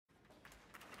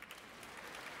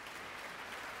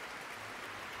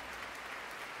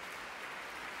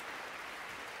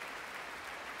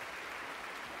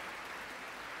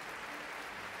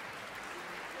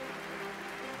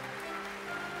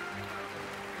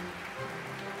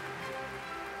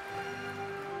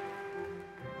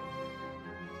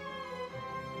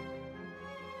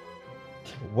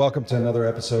Welcome to another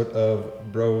episode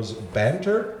of Bros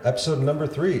Banter, episode number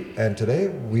 3. And today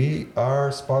we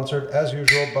are sponsored, as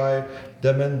usual, by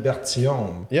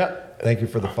Invercio. Yeah. Thank you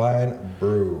for the fine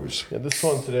brews. Yeah, this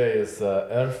one today is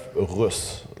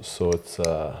S1EP3. So it's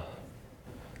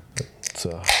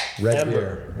Red amber.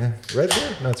 beer. Yeah. Red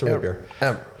beer? No, it's a red beer.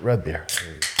 Red beer.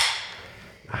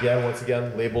 Yeah, once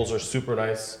again, labels are super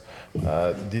nice.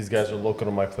 These guys are local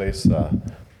to my place.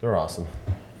 They're awesome.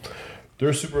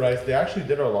 They're super nice. They actually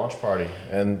did our launch party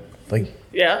and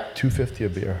Yeah. $2.50 a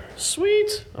beer.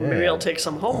 Sweet. Yeah. Maybe I'll take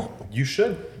some home. You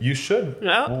should.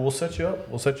 Yeah. We'll set you up.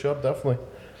 We'll set you up definitely.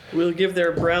 We'll give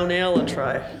their brown ale a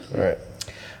try. All right.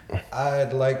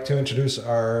 I'd like to introduce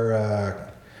our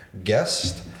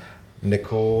guest,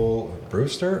 Nicole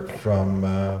Brewster from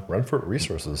Renford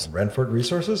Resources.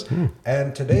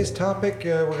 And today's topic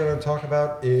we're going to talk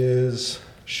about is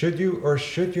should you or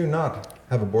should you not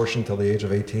have abortion till the age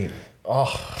of 18?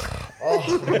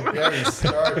 There he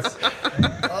starts.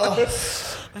 I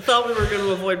thought we were going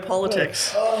to avoid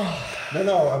politics.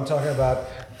 No, I'm talking about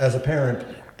as a parent,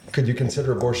 could you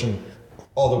consider abortion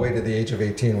all the way to the age of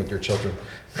 18 with your children?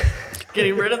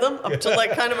 Getting rid of them up to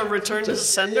like kind of a return to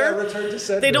sender. Yeah, return to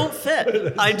sender. They don't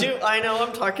fit. I know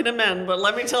I'm talking to men, but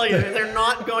let me tell you, they're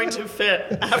not going to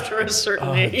fit after a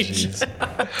certain age.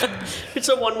 It's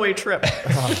a one-way trip.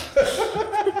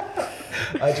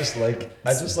 I just like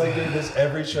doing this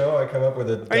every show. I come up with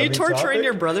a. Are you dummy torturing topic,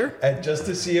 your brother? And just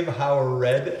to see him how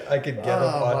red I could get him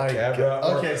on camera.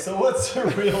 Okay, so what's the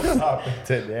real topic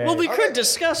today? Well, we could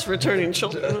discuss returning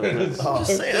children.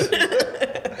 Just saying.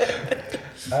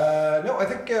 No, I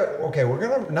think we're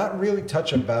gonna not really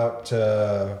touch about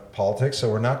politics, so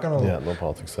we're not gonna. Yeah, no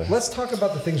politics. Let's talk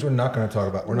about the things we're not going to talk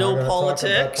about. We're No not going to talk about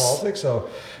politics. politics. So,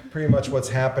 pretty much what's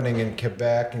happening in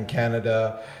Quebec and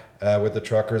Canada with the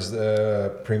truckers,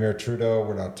 Premier Trudeau.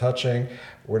 We're not touching.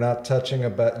 We're not touching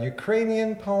about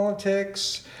Ukrainian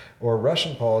politics or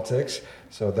Russian politics.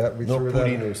 So that we No threw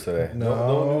Pooty that. news today. No.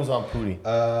 No news on Pooty.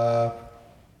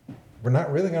 We're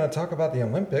not really going to talk about the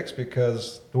Olympics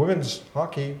because the women's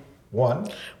hockey won.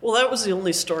 Well, that was the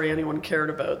only story anyone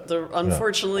cared about.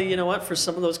 Unfortunately, you know what? For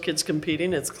some of those kids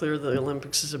competing, it's clear the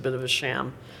Olympics is a bit of a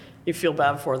sham. You feel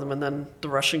bad for them. And then the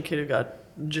Russian kid who got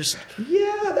just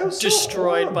That was so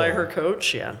destroyed by horrible. her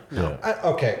coach. Yeah. No.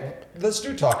 Okay, let's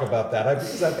talk about that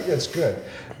because I think that's good.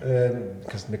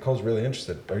 Because Nicole's really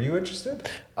interested. Are you interested?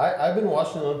 I've been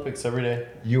watching the Olympics every day.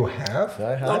 You have?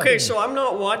 I have. Okay, so I'm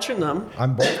not watching them.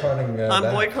 I'm boycotting. I'm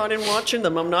that. boycotting watching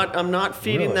them. I'm not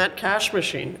feeding Really? that cash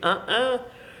machine.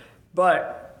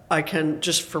 But I can,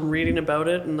 just from reading about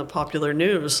it in the popular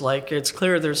news, like it's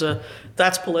clear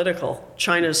that's political.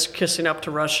 China's kissing up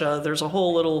to Russia. There's a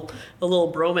little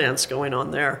bromance going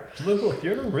on there. Political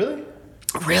theater, really?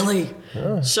 Really?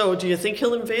 Yeah. So do you think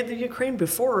he'll invade the Ukraine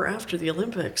before or after the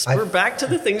Olympics? We're back to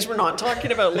the things we're not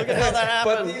talking about. Look at how that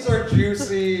happened. But these are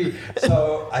juicy.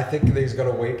 So I think he's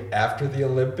going to wait after the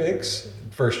Olympics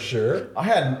for sure. I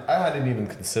hadn't even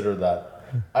considered that.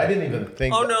 I didn't even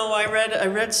think. Oh no, I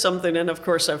read something, and of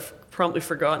course I've promptly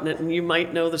forgotten it, and you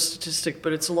might know the statistic,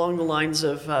 but it's along the lines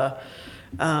of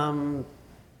armed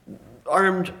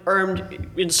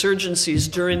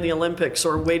insurgencies during the Olympics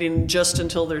or waiting just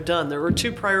until they're done. There were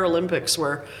 2 prior Olympics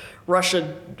where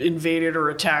Russia invaded or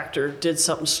attacked or did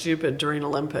something stupid during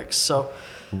Olympics. So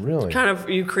Really? kind of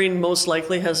Ukraine most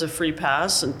likely has a free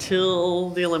pass until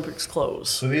the Olympics close.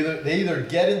 So they either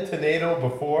get into NATO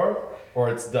before or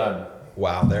it's done.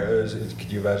 Wow,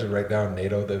 could you imagine right now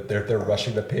NATO, they're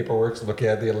rushing the paperwork, looking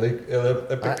at the Olympic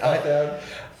countdown.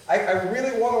 I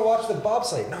really want to watch the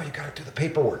bobsleigh. No, you got to do the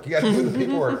paperwork. You got to do the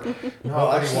paperwork.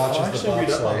 Nobody watches the read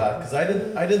up on bobsleigh. that because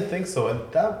I didn't think so, and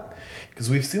that because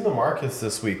we've seen the markets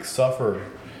this week suffer.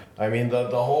 I mean the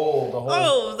whole.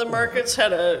 Oh, the markets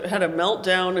had a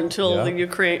meltdown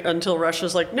until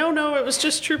Russia's like, no, it was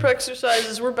just troop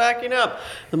exercises. We're backing up.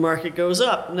 The market goes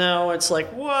up. Now it's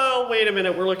like, well, wait a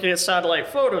minute. We're looking at satellite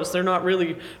photos. They're not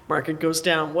really. Market goes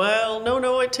down. Well,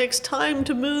 no, it takes time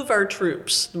to move our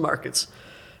troops. The markets.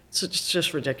 It's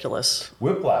just ridiculous.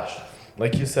 Whiplash,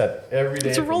 like you said, every day.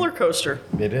 It's a roller coaster.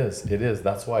 It is.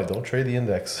 That's why don't trade the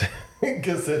index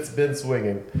because it's been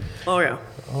swinging. Oh yeah.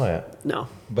 No.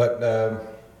 But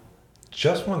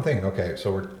just one thing. Okay,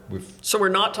 so we're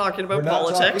not talking about we're not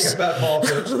politics. talking about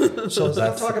politics. So let's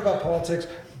not talk about politics.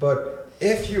 But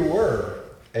if you were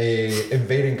a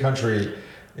invading country,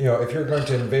 if you're going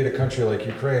to invade a country like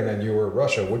Ukraine and you were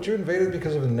Russia, would you invade it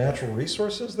because of the natural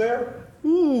resources there?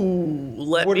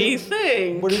 Let me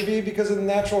think. Would it be because of the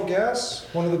natural gas?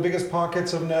 One of the biggest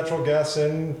pockets of natural gas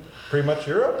in pretty much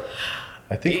Europe?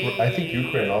 I think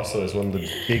Ukraine also is one of the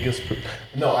biggest.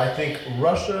 No, I think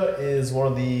Russia is one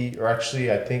of the. Or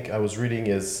actually, I think I was reading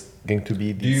is going to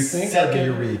be the. Do you think second, or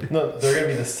do you read? No, they're going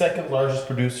to be the second largest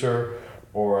producer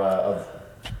or of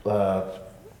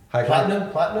High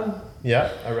platinum.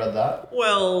 Yeah, I read that.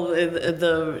 Well,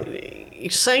 the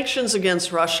sanctions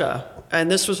against Russia, and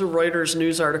this was a Reuters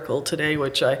news article today,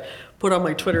 which I put on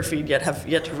my Twitter feed have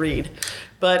yet to read.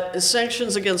 But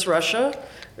sanctions against Russia,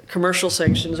 commercial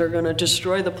sanctions, are going to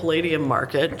destroy the palladium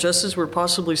market, just as we're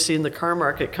possibly seeing the car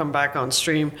market come back on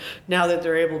stream now that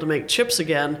they're able to make chips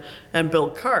again and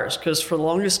build cars. Because for the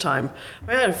longest time,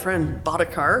 I had a friend bought a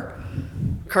car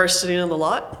sitting on the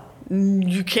lot.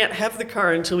 You can't have the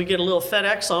car until we get a little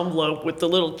FedEx envelope with the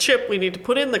little chip we need to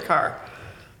put in the car.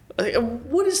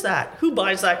 What is that? Who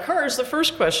buys that car is the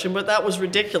first question, but that was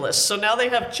ridiculous. So now they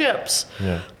have chips,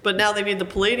 but now they need the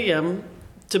palladium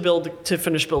to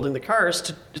finish building the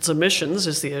cars. Its emissions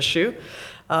is the issue.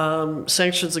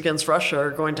 Sanctions against Russia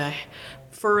are going to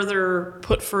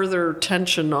put further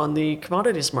tension on the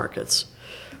commodities markets.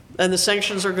 And the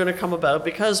sanctions are going to come about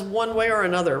because one way or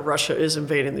another, Russia is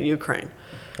invading the Ukraine.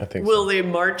 I think Will they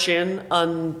march in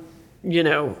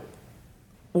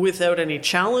without any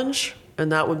challenge,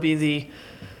 and that would be the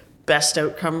best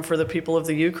outcome for the people of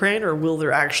the Ukraine, or will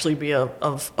there actually be a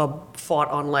fought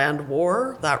on land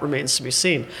war? That remains to be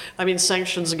seen. I mean,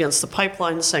 sanctions against the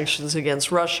pipeline, sanctions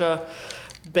against Russia,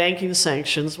 banking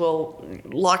sanctions. Well,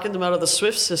 locking them out of the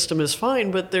SWIFT system is fine,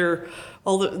 but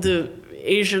all the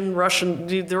Asian,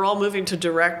 Russian, they're all moving to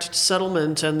direct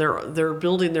settlement, and they're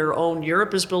building their own.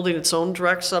 Europe is building its own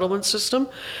direct settlement system,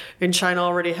 and China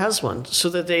already has one. So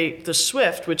that the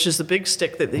SWIFT, which is the big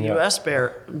stick that the U.S.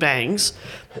 bangs,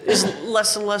 is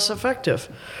less and less effective.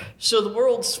 So the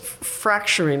world's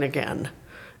fracturing again.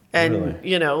 And,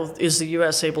 Really? Is the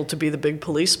U.S. able to be the big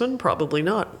policeman? Probably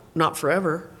not. Not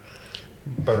forever.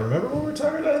 But remember what we were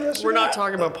talking about yesterday? We're not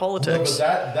talking about politics. No,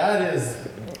 but that is.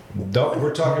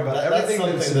 We're talking about everything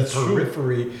that's in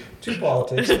periphery to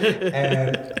politics.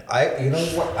 And you know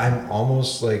what? I'm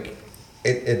almost like,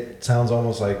 it sounds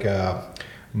almost like a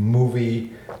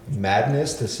movie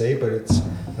madness to say, but it's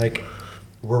like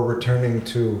we're returning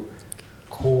to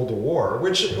Cold War,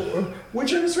 which at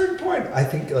a certain point, I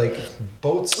think like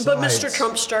both sides. But Mr.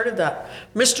 Trump started that.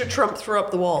 Mr. Trump threw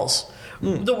up the walls.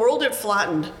 The world had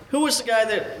flattened. Who was the guy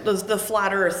that does the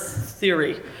flat Earth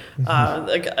theory?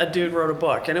 A dude wrote a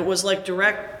book, and it was like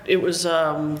direct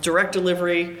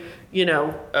delivery.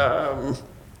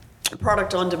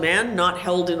 Product on demand, not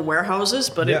held in warehouses,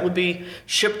 but it would be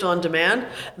shipped on demand.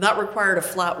 That required a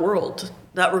flat world.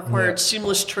 That required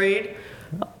seamless trade.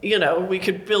 We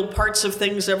could build parts of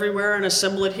things everywhere and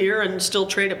assemble it here and still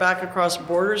trade it back across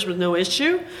borders with no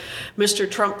issue. Mr.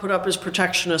 Trump put up his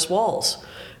protectionist walls,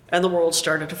 and the world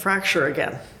started to fracture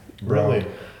again. Really?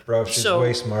 Bro, she's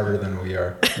way smarter than we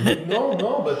are.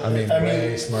 No, but I mean,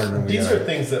 way smarter than we are. These are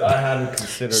things that I hadn't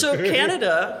considered. So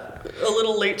Canada, a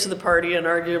little late to the party and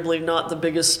arguably not the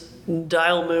biggest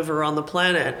dial mover on the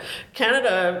planet,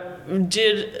 Canada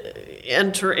did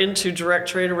enter into direct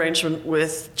trade arrangement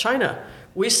with China.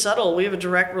 We have a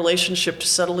direct relationship to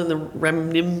settle in the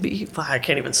renminbi, I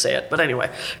can't even say it, but anyway,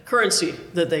 currency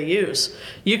that they use.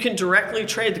 You can directly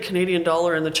trade the Canadian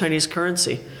dollar and the Chinese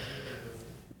currency.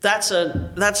 That's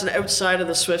an outside of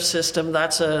the SWIFT system.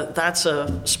 That's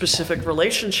a specific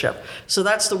relationship. So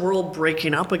that's the world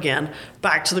breaking up again,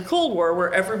 back to the Cold War,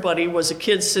 where everybody was a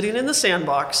kid sitting in the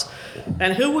sandbox.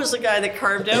 And who was the guy that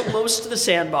carved out most of the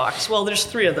sandbox? Well, there's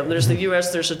three of them. There's the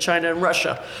U.S., there's China, and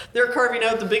Russia. They're carving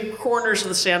out the big corners of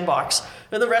the sandbox,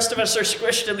 and the rest of us are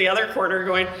squished in the other corner,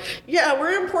 going, "Yeah,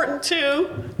 we're important too."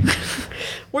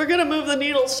 We're going to move the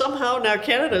needle somehow. Now,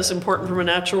 Canada is important from a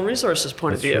natural resources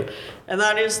point of view. True. And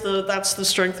that's the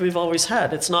strength we've always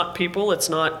had. It's not people. It's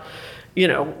not,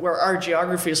 where our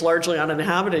geography is largely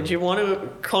uninhabited. You want to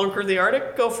conquer the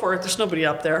Arctic? Go for it. There's nobody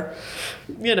up there,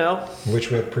 Which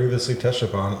we have previously touched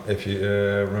upon. If you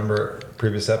remember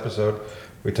previous episode,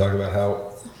 we talked about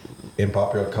how in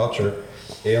popular culture,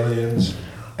 aliens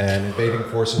and invading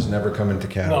forces never come into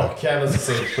Canada. No, Canada's the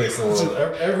safest place in the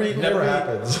world. Never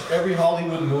happens. Every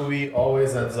Hollywood movie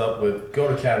always ends up with go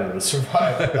to Canada to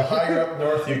survive. The higher up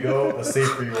north you go, the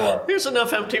safer you are. Here's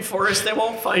enough empty forest. They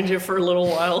won't find you for a little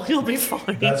while. You'll be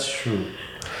fine. That's true.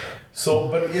 So,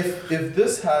 but if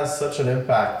this has such an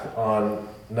impact on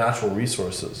natural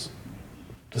resources,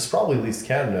 this probably leaves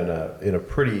Canada in a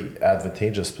pretty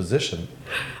advantageous position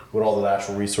with all the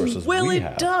natural resources we have. Well,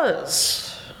 it does.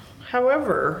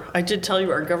 However, I did tell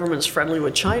you our government's friendly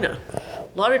with China.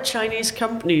 A lot of Chinese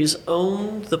companies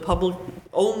own the public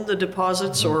own the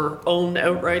deposits or own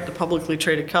outright the publicly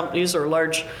traded companies or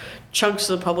large chunks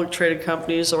of the public traded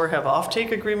companies or have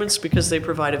offtake agreements because they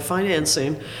provided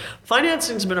financing.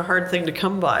 Financing's been a hard thing to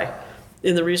come by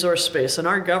in the resource space, and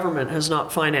our government has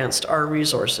not financed our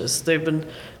resources. They've been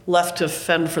left to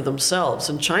fend for themselves,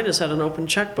 and China's had an open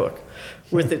checkbook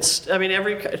with its,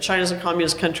 China's a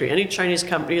communist country. Any Chinese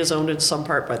company is owned in some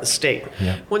part by the state.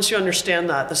 Yeah. Once you understand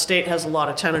that, the state has a lot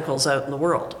of tentacles out in the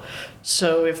world.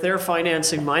 So if they're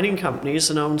financing mining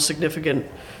companies and own significant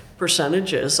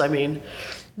percentages, I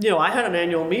had an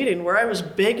annual meeting where I was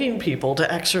begging people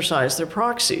to exercise their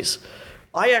proxies.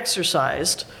 I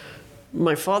exercised.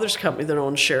 My father's company that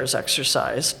owns shares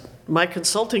exercised. My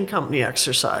consulting company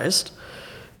exercised.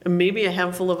 And maybe a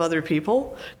handful of other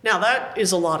people. Now, that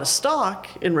is a lot of stock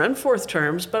in Renforth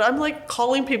terms, but I'm like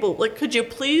calling people, like, could you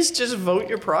please just vote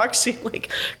your proxy?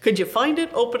 Like, could you find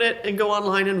it, open it, and go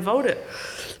online and vote it?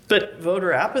 But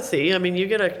voter apathy, you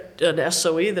get an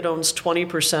SOE that owns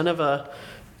 20% of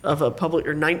a public,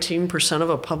 or 19% of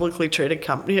a publicly traded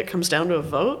company. It comes down to a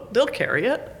vote, they'll carry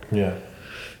it. Yeah.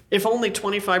 If only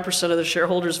 25% of the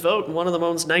shareholders vote and one of them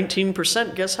owns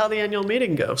 19%, guess how the annual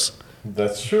meeting goes?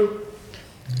 That's true.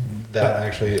 That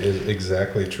actually is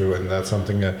exactly true, and that's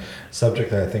a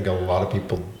subject that I think a lot of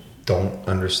people don't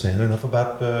understand enough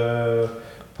about the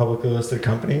publicly listed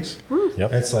companies.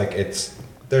 Yep.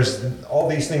 There's all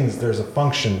these things. There's a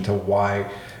function to why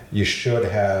you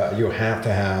have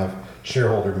to have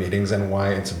shareholder meetings and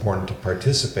why it's important to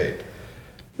participate.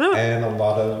 Oh. And a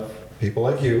lot of people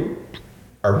like you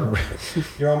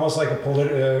you're almost like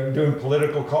doing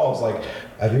political calls. Like,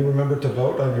 have you remembered to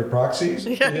vote on your proxies?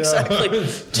 Yeah, exactly.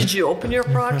 Did you open your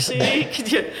proxy?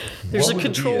 There's a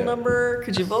control number.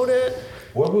 Could you vote it?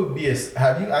 What would be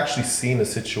have you actually seen a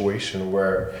situation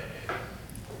where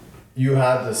you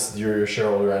had your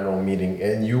shareholder annual meeting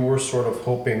and you were sort of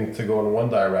hoping to go in one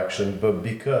direction, but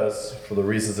because, for the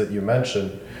reasons that you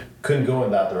mentioned, couldn't go in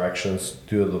that direction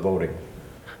due to the voting?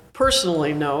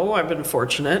 Personally, no. I've been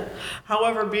fortunate.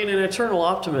 However, being an eternal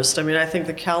optimist, I think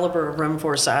the caliber of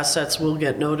Remforce assets will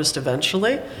get noticed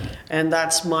eventually. And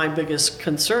that's my biggest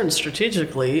concern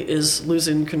strategically, is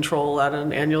losing control at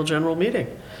an annual general meeting.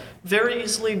 Very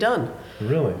easily done.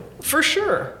 Really? For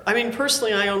sure.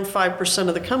 Personally, I own 5%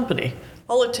 of the company.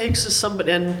 All it takes is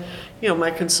somebody, and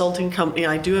my consulting company,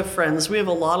 I do have friends. We have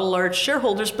a lot of large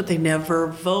shareholders, but they never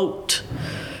vote.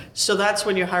 So that's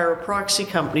when you hire a proxy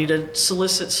company to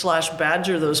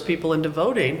solicit/badger those people into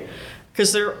voting,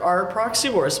 because there are proxy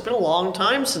wars. It's been a long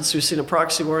time since we've seen a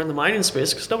proxy war in the mining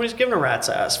space, because nobody's given a rat's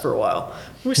ass for a while.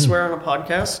 Can we swear on a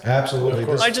podcast? Absolutely.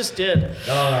 I just did.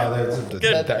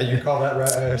 No, you call that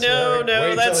rat? No,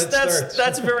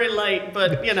 that's very light.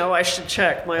 But I should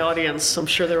check my audience. I'm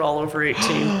sure they're all over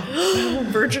 18.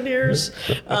 Virgin ears.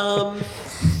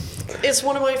 It's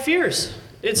one of my fears.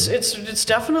 It's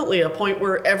definitely a point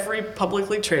where every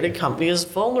publicly traded company is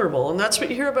vulnerable, and that's what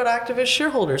you hear about activist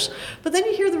shareholders. But then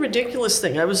you hear the ridiculous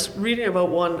thing. I was reading about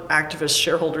one activist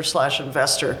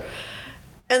shareholder/investor,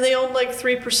 and they own like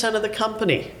 3% of the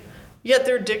company. Yet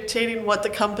they're dictating what the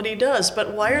company does.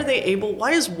 But why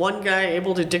is one guy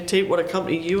able to dictate what a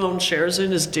company you own shares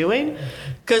in is doing?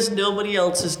 Because nobody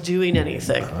else is doing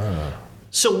anything.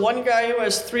 So one guy who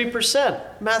has 3%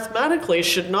 mathematically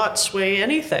should not sway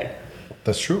anything.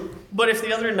 That's true. But if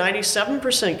the other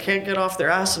 97% can't get off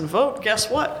their ass and vote, guess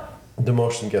what? The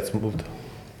motion gets moved.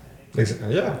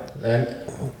 Yeah. And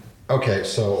okay,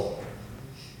 so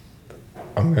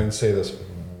I'm going to say this.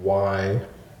 Why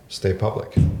stay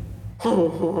public?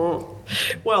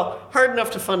 Well, hard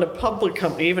enough to fund a public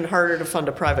company, even harder to fund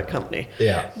a private company.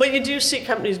 Yeah. But you do see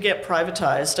companies get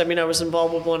privatized. I was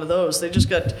involved with one of those.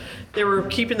 They were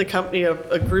keeping the company,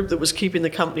 a group that was keeping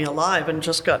the company alive, and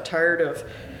just got tired of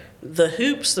the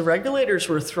hoops the regulators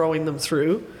were throwing them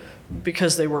through,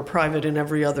 because they were private in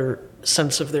every other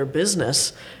sense of their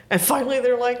business. And finally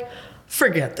they're like,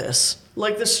 forget this.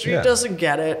 Like, the street doesn't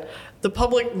get it. The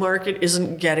public market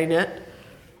isn't getting it.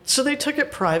 So they took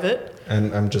it private.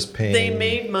 And I'm just paying. They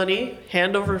made money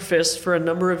hand over fist for a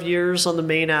number of years on the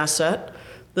main asset.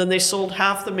 Then they sold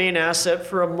half the main asset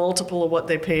for a multiple of what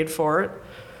they paid for it.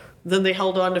 Then they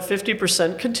held on to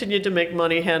 50%, continued to make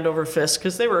money hand over fist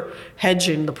because they were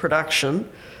hedging the production.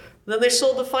 Then they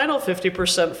sold the final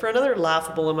 50% for another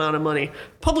laughable amount of money.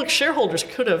 Public shareholders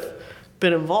could have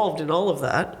been involved in all of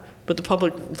that, but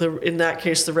in that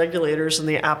case, the regulators and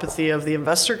the apathy of the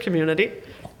investor community,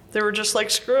 they were just like,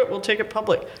 screw it, we'll take it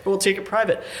public, or we'll take it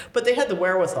private. But they had the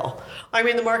wherewithal.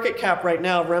 The market cap right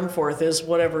now of Remforth is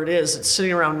whatever it is. It's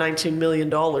sitting around $19 million.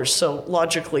 So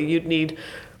logically, you'd need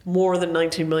more than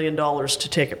 $19 million to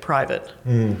take it private.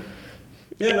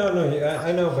 Yeah, no,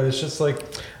 I know, but it's just like,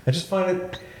 I just find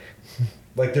it,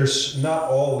 like there's not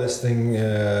all listing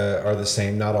are the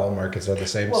same, not all markets are the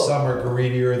same. Well, some are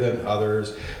greedier than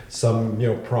others. Some,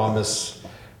 promise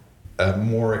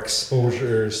more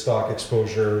exposure, stock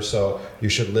exposure, so you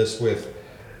should list with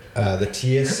the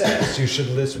TSX, you should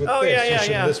list with you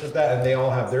should list with that, and they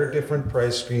all have their different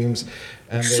price schemes.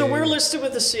 And So we're listed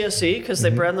with the CSE because they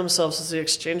brand themselves as the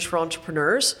exchange for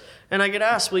entrepreneurs. And I get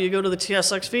asked, will you go to the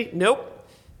TSXV? Nope.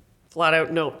 Flat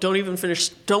out, no. Don't finish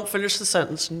the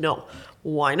sentence. No.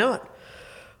 Why not?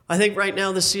 I think right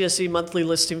now the CSE monthly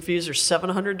listing fees are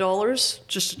 $700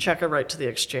 just to check it right to the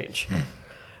exchange.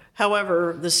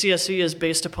 However, the CSE is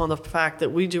based upon the fact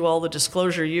that we do all the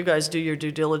disclosure, you guys do your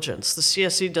due diligence. The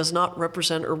CSE does not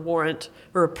represent or warrant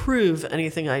or approve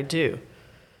anything I do.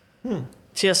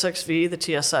 TSXV, the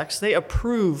TSX, they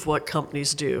approve what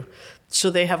companies do. So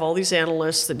they have all these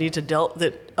analysts that need to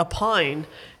that opine,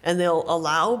 and they'll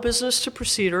allow business to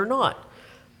proceed or not.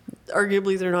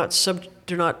 Arguably, they're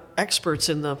not experts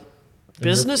in the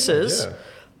businesses,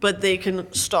 but they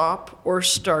can stop or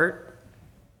start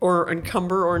or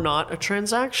encumber or not a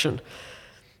transaction.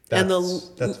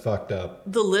 That's fucked up.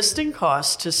 The listing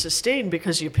costs to sustain,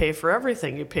 because you pay for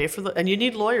everything. You pay for and you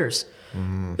need lawyers.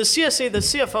 The CSE, the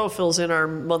CFO fills in our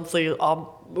monthly,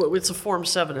 it's a Form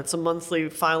 7, it's a monthly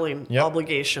filing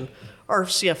obligation. Our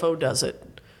CFO does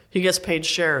it. He gets paid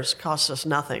shares, costs us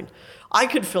nothing. I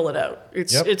could fill it out.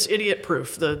 It's idiot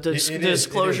proof, the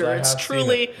disclosure. It's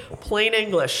truly plain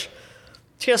English.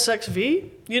 TSXV,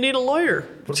 you need a lawyer.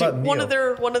 What about Neo?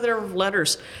 One of their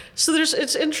letters. So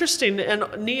it's interesting. And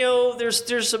Neo, there's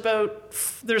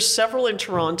several in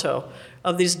Toronto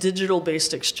of these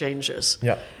digital-based exchanges.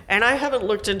 Yeah. And I haven't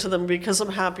looked into them because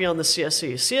I'm happy on the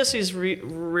CSE. CSE's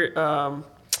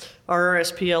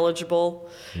RRSP eligible.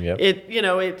 Yep.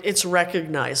 It's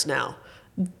recognized now.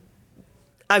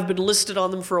 I've been listed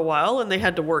on them for a while, and they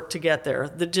had to work to get there.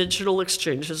 The digital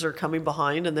exchanges are coming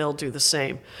behind, and they'll do the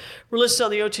same. We're listed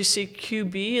on the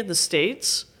OTCQB in the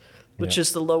States, which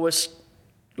is the lowest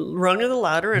rung of the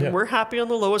ladder, and we're happy on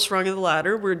the lowest rung of the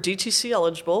ladder. We're DTC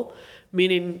eligible,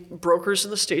 meaning brokers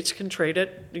in the States can trade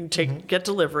it and get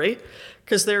delivery,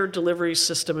 because their delivery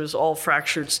system is all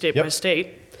fractured state by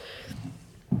state.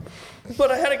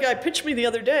 But I had a guy pitch me the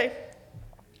other day,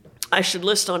 I should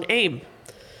list on AIM.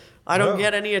 I don't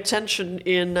get any attention on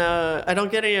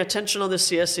the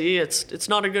CSE. It's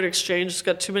not a good exchange. It's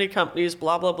got too many companies,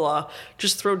 blah, blah, blah.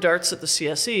 Just throw darts at the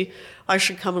CSE. I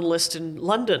should come and list in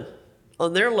London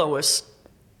on their lowest.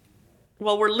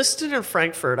 Well, we're listed in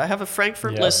Frankfurt. I have a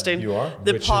Frankfurt listing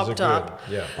that popped up.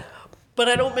 Yeah. But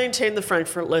I don't maintain the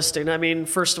Frankfurt listing. I mean,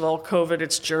 first of all, COVID,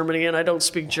 it's Germany, and I don't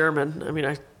speak German. I mean,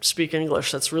 I speak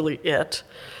English. That's really it.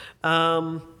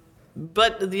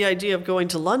 But the idea of going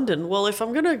to London, well, if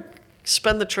I'm going to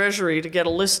spend the treasury to get a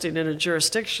listing in a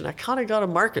jurisdiction, I kind of got to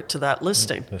market to that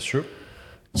listing. That's true.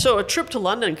 So a trip to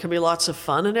London can be lots of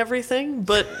fun and everything,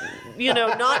 but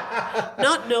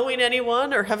not knowing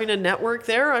anyone or having a network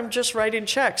there, I'm just writing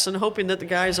checks and hoping that the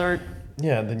guys aren't.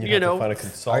 Yeah, and then you have to find a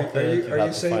consultant. Are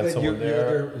you saying that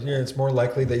it's more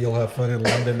likely that you'll have fun in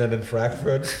London than in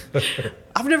Frankfurt?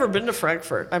 I've never been to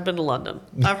Frankfurt. I've been to London.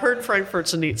 I've heard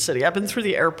Frankfurt's a neat city. I've been through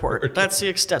the airport. That's the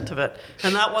extent of it.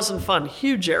 And that wasn't fun.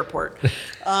 Huge airport.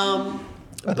 I'm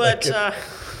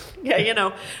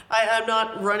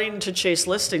not running to chase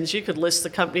listings. You could list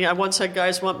the company. I once had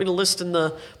guys want me to list in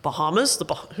the Bahamas.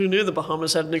 Who knew the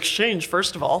Bahamas had an exchange,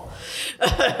 first of all?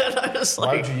 And I was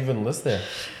why would you even list there?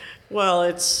 Well,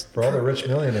 it's... for all the rich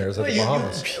millionaires of the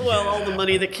Bahamas. Well, all the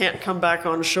money that can't come back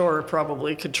on shore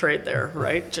probably could trade there,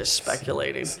 right? Just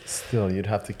speculating. Still, you'd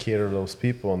have to cater to those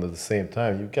people, and at the same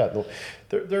time, you've got...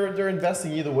 They're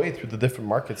investing either way through the different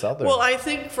markets out there. Well, I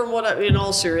think in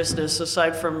all seriousness,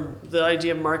 aside from the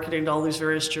idea of marketing to all these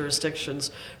various jurisdictions,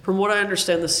 from what I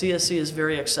understand, the CSE is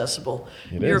very accessible.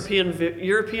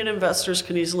 European investors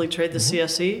can easily trade the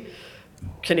CSE.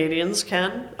 Canadians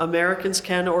can, Americans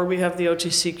can, or we have the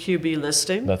OTCQB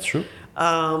listing. That's true.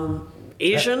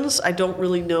 Asians, I don't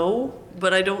really know,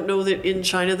 but I don't know that in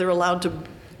China they're allowed to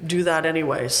do that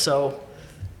anyway. So,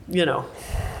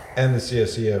 And the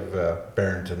CSE of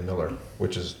Barrington Miller,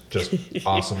 which is just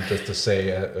awesome just to say.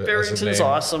 Barrington's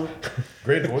awesome.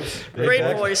 Great voice.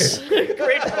 Great voice. Great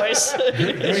voice.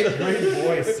 Great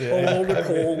voice. Yeah. Oh,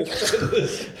 Nicole.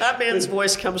 That man's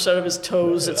voice comes out of his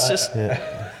toes. It's just...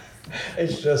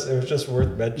 It was just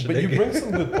worth mentioning. But you bring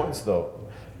some good points, though.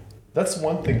 That's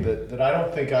one thing that I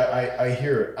don't think I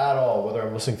hear at all, whether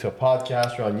I'm listening to a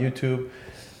podcast or on YouTube,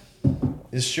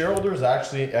 is shareholders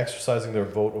actually exercising their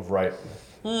vote of right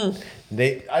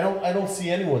I don't see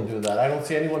anyone doing that. I don't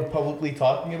see anyone publicly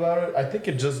talking about it. I think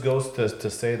it just goes to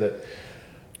say that.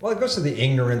 Well, it goes to the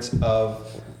ignorance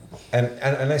of, and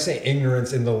I say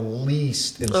ignorance in the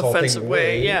least insulting offensive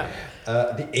way, yeah.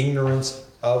 The ignorance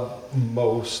of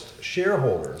most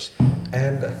shareholders,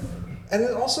 and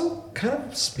it also kind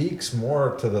of speaks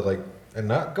more to the and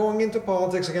not going into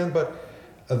politics again, but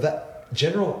that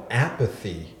general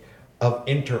apathy of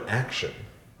interaction.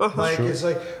 It's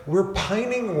like we're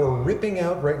pining, we're ripping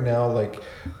out right now.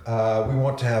 We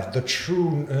want to have the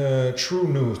true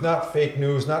news, not fake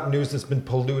news, not news that's been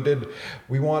polluted.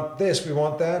 We want this, we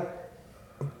want that.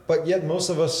 But yet most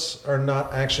of us are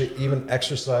not actually even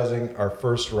exercising our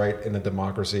first right in a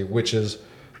democracy, which is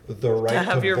the right to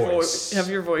have your voice. Have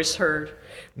your voice heard.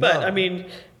 But No. I mean,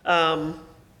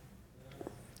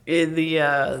 in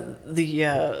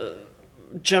the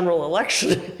general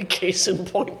election, case in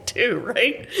point too,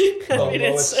 right? Although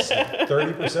it's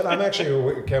 30%. I'm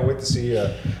actually can't wait to see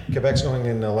Quebec's going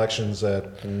in elections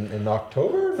in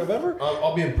October, November.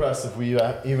 I'll be impressed if we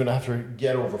even have to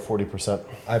get over 40%.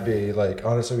 I'd be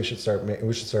honestly, we should start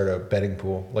a betting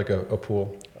pool, a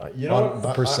pool. You know, on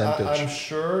the percentage.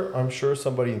 I'm sure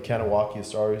somebody in Kanawaki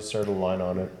has already started a line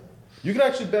on it. You can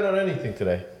actually bet on anything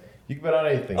today. You can bet on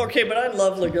anything. Okay, but I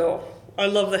love Legault. I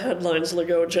love the headlines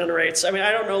Legault generates. I mean,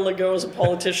 I don't know Legault as a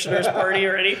politician or his party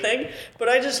or anything, but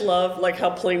I just love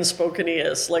how plain spoken he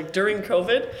is. During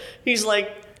COVID, he's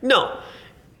like, no,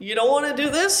 you don't want to do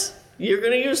this? You're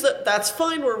going to use that? That's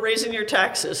fine. We're raising your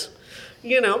taxes.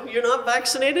 You're not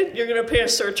vaccinated? You're going to pay a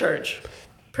surcharge.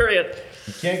 Period.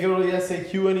 You can't go to the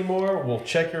SAQ anymore? We'll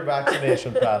check your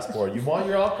vaccination passport. You want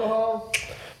your alcohol?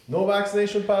 No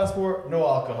vaccination passport, no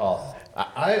alcohol.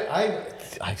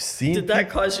 I've seen. Did that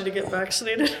cause you to get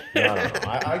vaccinated? No.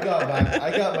 I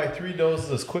got my 3 doses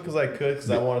as quick as I could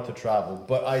because I wanted to travel.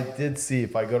 But I did see,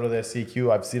 if I go to the SCQ,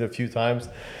 I've seen a few times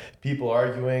people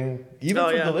arguing, even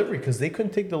for delivery, because they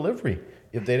couldn't take delivery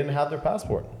if they didn't have their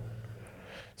passport.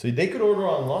 So they could order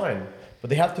online, but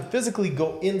they have to physically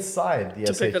go inside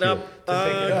the SAQ pick it up. To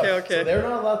pick it up. Okay. So they're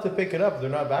not allowed to pick it up. They're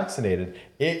not vaccinated.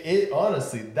 It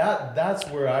honestly, that's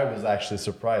where I was actually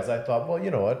surprised. I thought, well,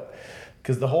 you know what?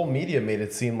 Because the whole media made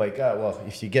it seem like,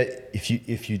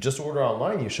 if you just order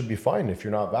online, you should be fine if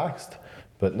you're not vaxxed.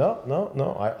 But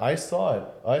no. I saw it.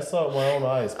 I saw it with my own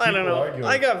eyes. People I don't know. arguing.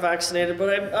 I got vaccinated,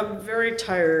 but I'm very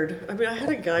tired. I mean, I had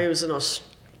a guy who was in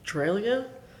Australia,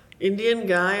 Indian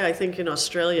guy, I think in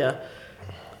Australia,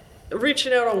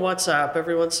 reaching out on WhatsApp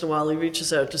every once in a while. He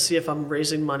reaches out to see if I'm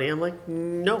raising money. I'm like,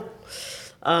 no.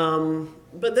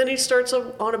 But then he starts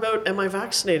on about, am I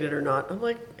vaccinated or not? I'm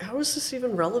like, how is this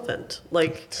even relevant?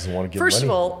 Doesn't want to give first money.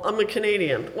 of all, I'm a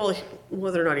Canadian. Well,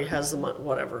 whether or not he has the money,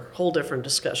 whatever, whole different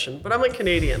discussion. But I'm a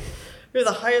Canadian. We have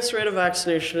the highest rate of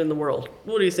vaccination in the world.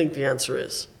 What do you think the answer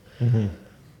is? Mm-hmm.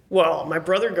 Well, my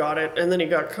brother got it, and then he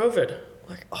got COVID.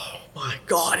 Like, oh my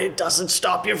God, it doesn't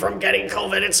stop you from getting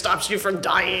COVID. It stops you from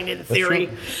dying in theory.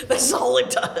 That's all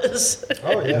it does.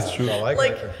 Oh, yeah. It's true. Well, I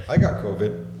got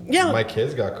COVID. Yeah. My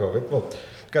kids got COVID. Well,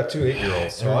 got 2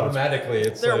 8-year-olds. So automatically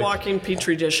they're walking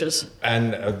petri dishes.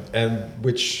 And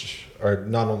which are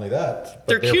not only that.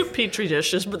 They're cute petri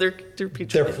dishes, but they're petri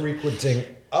They're dishes. frequenting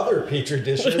other petri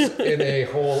dishes in a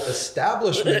whole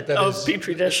establishment that Of is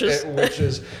petri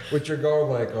dishes. which are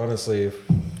going honestly,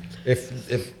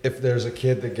 if there's a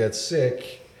kid that gets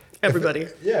sick, Everybody.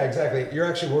 yeah, exactly. You're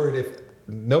actually worried if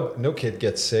no kid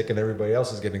gets sick and everybody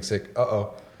else is getting sick.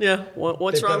 Yeah,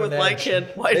 what's They've wrong got with an my edge.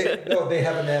 kid? They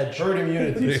have an edge. Herd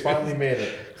immunity. He's finally made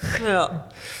it. Yeah.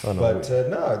 But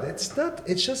no, it's not.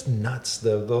 It's just nuts.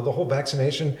 The whole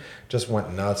vaccination just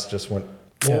went nuts. Just went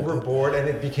overboard, and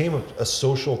it became a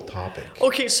social topic.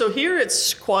 Okay, so here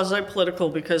it's quasi-political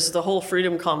because the whole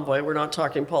freedom convoy, we're not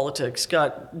talking politics,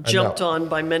 got jumped on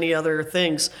by many other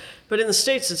things. But in the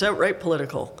States, it's outright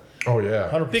political. Oh yeah,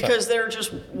 100%. Because they're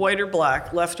just white or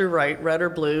black, left or right, red or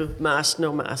blue, mask,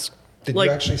 no mask. Did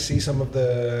you actually see some of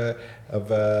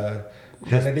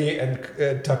Hannity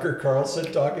and Tucker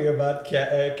Carlson talking about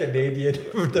Canadian?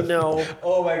 No.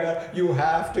 Oh my God, you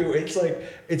have to.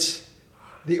 It's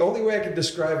the only way I can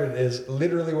describe it is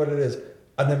literally what it is: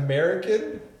 an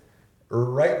American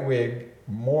right-wing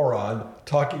moron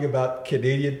talking about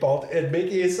Canadian politics and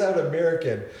making it sound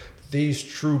American. These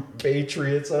true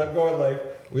patriots, and I'm going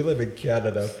we live in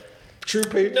Canada. True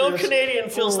patriots. No Canadian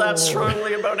feels that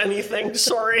strongly about anything.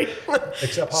 Sorry.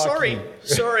 Except hockey.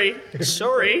 Sorry.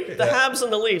 The Habs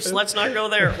and the Leafs. Let's not go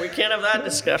there. We can't have that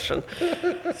discussion.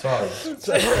 Sorry.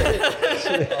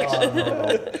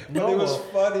 But it was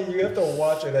funny. You have to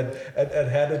watch it, and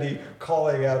Hannity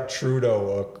calling out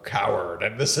Trudeau a coward,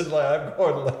 and this is like I'm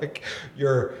going like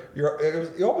you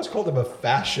almost called him a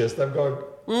fascist. I'm going.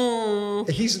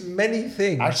 He's many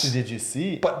things. Actually, did you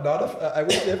see? But not I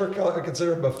would never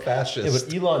consider him a fascist. Yeah,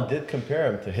 but Elon did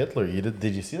compare him to Hitler.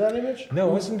 Did you see that image? No,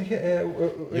 wasn't he?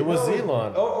 It was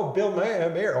Elon. Bill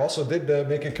Mayer also did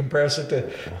make a comparison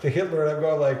to Hitler, and I'm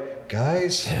going like,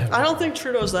 guys. I don't think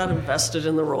Trudeau's that invested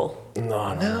in the role.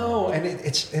 No, and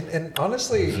it's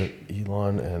honestly,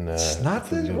 Elon and it's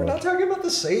not. We're not talking about the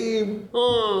same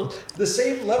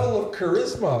level of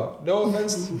charisma. No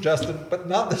offense, Justin, but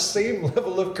not the same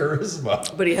level of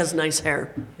charisma. But he has nice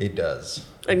hair. He does.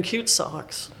 And cute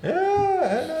socks. Yeah,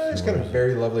 and he's got a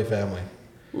very lovely family.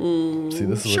 See,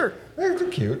 this is Sure. They're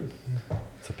cute.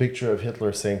 It's a picture of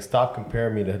Hitler saying, "Stop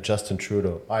comparing me to Justin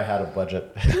Trudeau. I had a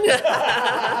budget."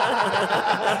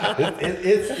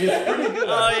 It's pretty good.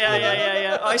 Oh,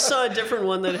 yeah. I saw a different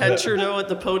one that had Trudeau at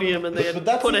the podium, and they had But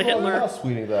that's put a Elon Hitler. Musk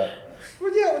tweeting that.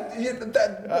 Well,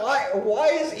 why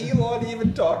is Elon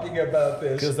even talking about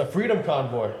this? Because the Freedom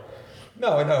Convoy.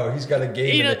 No, he's got a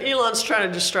game. Elon's trying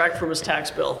to distract from his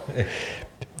tax bill.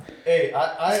 Hey,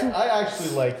 I actually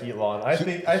like Elon. I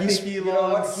think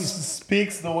Elon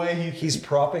speaks the way he's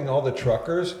propping all the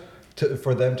truckers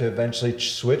for them to eventually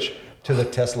switch to the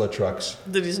Tesla trucks.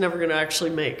 That he's never going to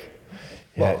actually make.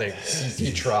 Well,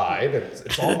 he tried.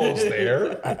 It's almost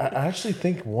there. I actually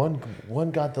think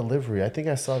one got delivery. I think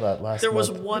I saw that last There month.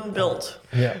 was one built.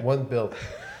 Yeah, one built.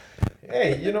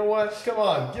 Hey, you know what? Come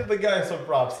on, give the guy some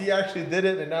props. He actually did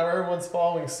it, and now everyone's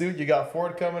following suit. You got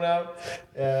Ford coming out,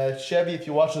 Chevy. If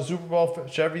you watch the Super Bowl,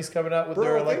 Chevy's coming out with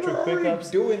their electric they were pickups.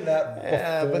 Doing that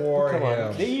before but come on,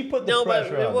 him. they put the No,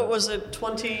 pressure but on what them. was it,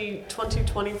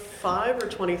 2025 or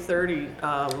 2030?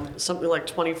 Something like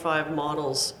 25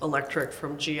 models electric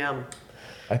from GM.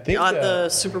 I think The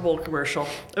Super Bowl commercial.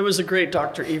 It was a great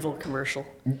Dr. Evil commercial.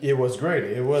 it was great.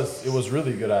 It was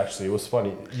really good actually. It was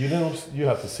funny. You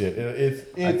have to see it.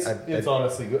 It's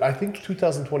honestly good. I think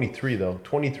 2023 though.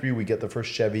 23 we get the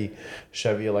first Chevy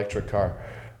electric car,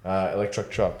 electric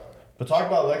truck. But talk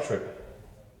about electric.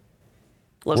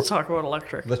 Let's talk about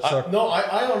electric. Let's talk.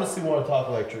 I honestly want to talk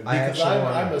electric because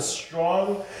I'm a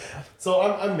strong. So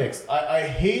I'm mixed. I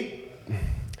hate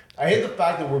the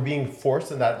fact that we're being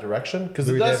forced in that direction because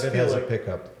it does feel like a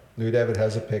pickup. Louis David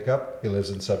has a pickup. He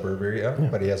lives in suburbia,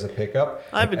 but he has a pickup.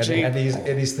 I have a Jeep. And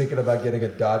he's thinking about getting a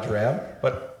Dodge Ram.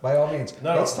 But by all means,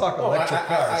 let's talk electric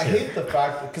cars. I hate the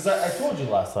fact because I told you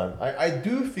last time. I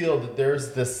do feel that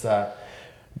there's this.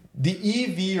 The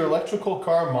EV or electrical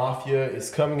car mafia is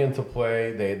coming into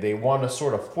play. They want to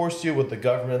sort of force you with the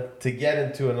government to get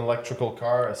into an electrical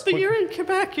car. But you're in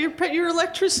Quebec. Your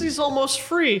electricity's almost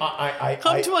free.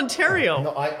 Come to Ontario.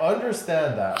 No, I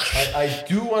understand that. I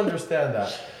do understand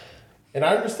that. And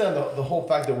I understand the whole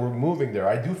fact that we're moving there.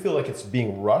 I do feel like it's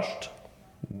being rushed.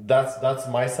 That's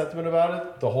my sentiment about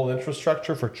it. The whole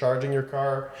infrastructure for charging your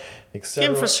car, etc.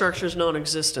 Infrastructure is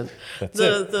non-existent.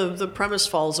 The premise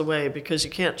falls away because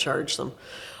you can't charge them.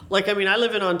 Like, I mean, I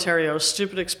live in Ontario,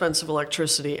 stupid expensive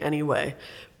electricity anyway.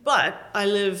 But I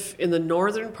live in the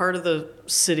northern part of the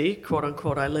city, quote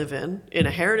unquote, I live in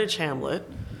a heritage hamlet.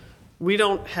 We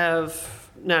don't have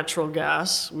natural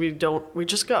gas. We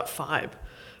just got Fibe.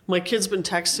 My kid's been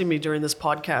texting me during this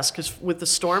podcast because with the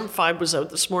storm, Fibe was out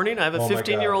this morning. I have a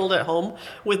 15-year-old at home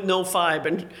with no Fibe.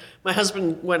 And my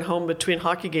husband went home between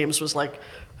hockey games, was like,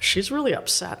 she's really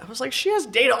upset. I was like, she has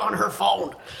data on her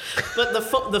phone. But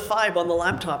the Fibe on the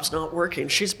laptop's not working.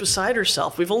 She's beside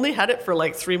herself. We've only had it for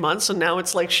like 3 months, and now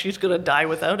it's like she's going to die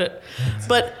without it.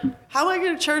 But how am I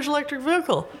going to charge an electric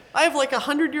vehicle? I have like a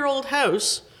 100-year-old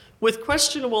house with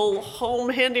questionable home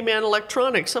handyman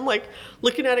electronics. I'm like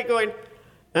looking at it going,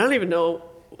 I don't even know.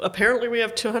 Apparently, we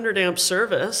have 200 amp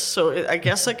service, so I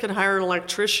guess I could hire an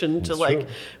electrician to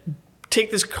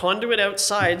take this conduit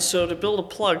outside to build a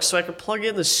plug so I could plug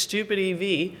in the stupid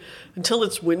EV until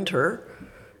it's winter.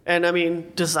 And I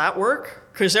mean, does that work?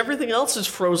 Because everything else is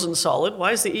frozen solid.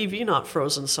 Why is the EV not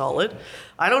frozen solid?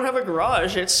 I don't have a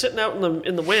garage. It's sitting out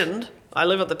in the wind. I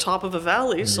live at the top of a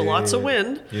valley, so lots of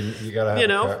wind. You gotta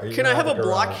have can I have a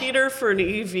block heater for an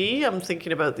EV? I'm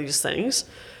thinking about these things.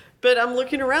 But I'm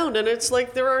looking around, and it's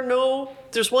like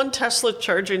there's one Tesla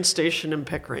charging station in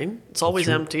Pickering. It's always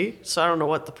empty, so I don't know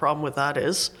what the problem with that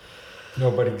is.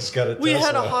 Nobody's got a Tesla. We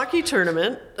had a hockey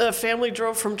tournament. A family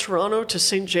drove from Toronto to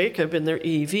St. Jacob in their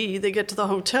EV. They get to the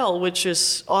hotel, which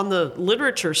is on the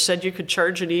literature said you could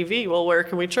charge an EV. Well, where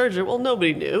can we charge it? Well,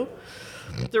 nobody knew.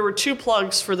 There were 2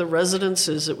 plugs for the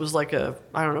residences. It was like it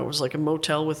was like a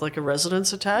motel with like a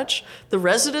residence attached. The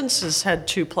residences had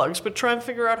 2 plugs, but try and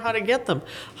figure out how to get them.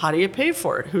 How do you pay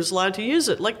for it? Who's allowed to use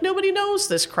it? Like, nobody knows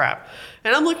this crap.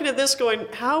 And I'm looking at this going,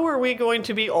 how are we going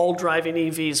to be all driving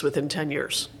EVs within 10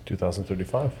 years?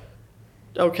 2035.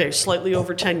 Okay, slightly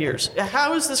over 10 years.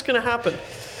 How is this going to happen?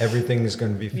 Everything is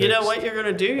going to be fixed. You know what you're going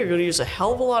to do? You're going to use a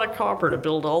hell of a lot of copper to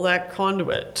build all that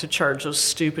conduit to charge those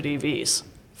stupid EVs.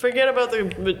 Forget about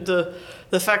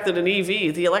the fact that an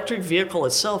EV, the electric vehicle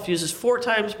itself, uses 4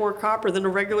 times more copper than a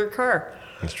regular car.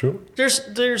 That's true. It's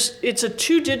a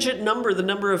 2-digit number, the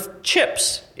number of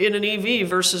chips in an EV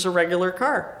versus a regular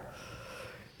car.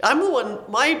 I'm the one,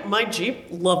 my Jeep,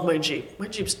 love my Jeep. My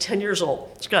Jeep's 10 years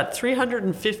old. It's got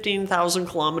 315,000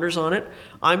 kilometers on it.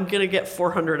 I'm going to get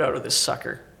 400 out of this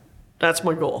sucker. That's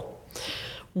my goal.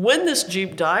 When this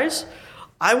Jeep dies,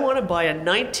 I want to buy a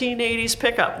 1980s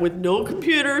pickup with no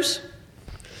computers,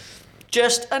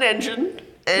 just an engine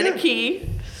and a key.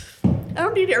 I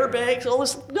don't need airbags, all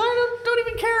this. No, I don't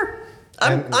even care.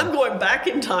 I'm going back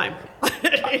in time.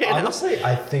 Honestly,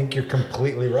 I think you're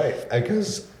completely right.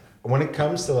 Because when it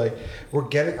comes to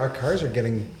our cars are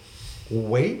getting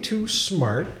way too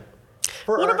smart.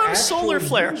 What about a solar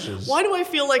flare? Why do I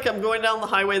feel like I'm going down the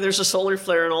highway, there's a solar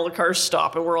flare, and all the cars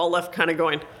stop, and we're all left kind of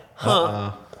going,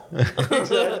 huh?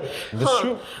 Exactly.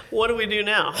 Huh. What do we do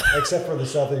now? Except for the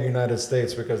south of the United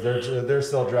States, because they're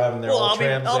still driving their old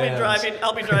Trans I'll be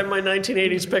driving my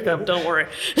 1980s pickup. Don't worry.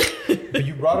 But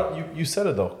you brought up, you said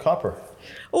it though, copper.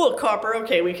 Well, copper.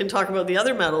 Okay, we can talk about the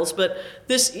other metals, but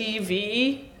this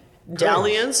EV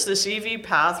dalliance, this EV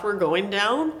path we're going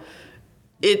down,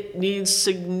 it needs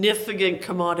significant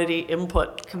commodity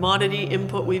input. Commodity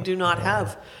input we do not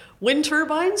have. Wind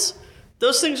turbines,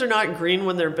 those things are not green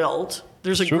when they're built.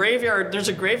 There's a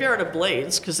graveyard of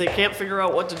blades because they can't figure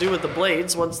out what to do with the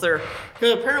blades because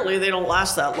apparently they don't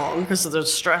last that long because of the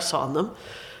stress on them.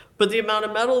 But the amount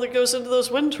of metal that goes into those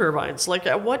wind turbines, like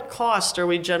at what cost are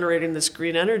we generating this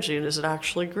green energy, and is it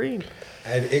actually green?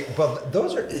 But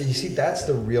those are, you see, that's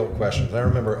the real question. I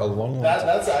remember a long time.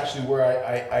 That's actually where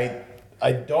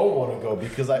I don't want to go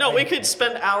because we could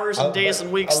spend hours and days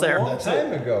and weeks there. A long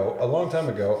time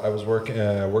ago, I was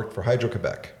worked for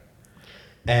Hydro-Quebec.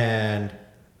 And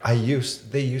they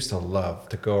used to love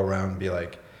to go around and be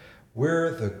like,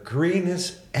 we're the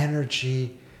greenest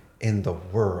energy in the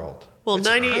world. Well,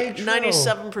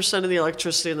 97% of the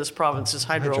electricity in this province is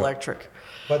hydroelectric.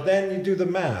 But then you do the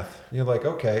math. You're like,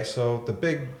 okay, so the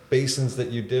big basins that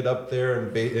you did up there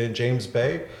in James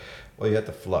Bay, well, you had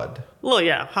to flood. Well,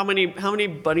 yeah. How many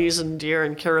bunnies and deer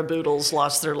and caraboodles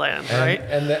lost their land, right?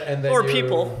 And then or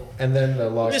people. And then the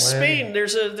lost land. Spain,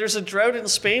 there's a drought in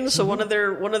Spain, so one of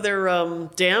their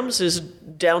dams is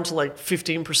down to like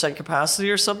 15%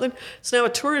 capacity or something. It's now a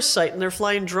tourist site, and they're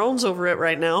flying drones over it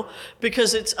right now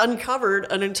because it's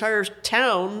uncovered an entire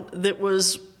town that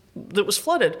was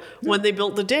flooded when they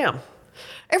built the dam.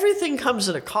 Everything comes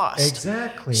at a cost.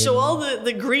 Exactly. So all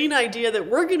the green idea that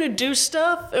we're going to do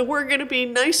stuff and we're going to be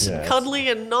nice and cuddly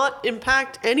and not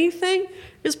impact anything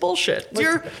is bullshit.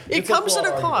 It comes at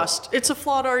a cost. It's a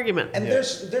flawed argument. And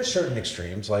there's certain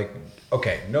extremes. Like,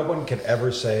 okay, no one can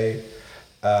ever say,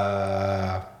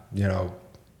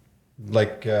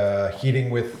 heating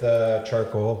with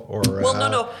charcoal or. Well,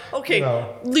 no. Okay,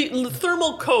 the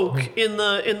thermal coke in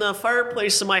the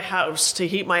fireplace of my house to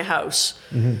heat my house.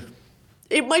 Mm-hmm.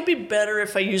 It might be better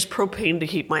if I use propane to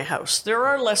heat my house. There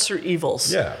are lesser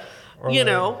evils. Yeah. Like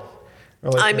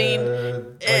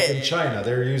in China,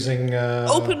 they're using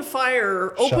open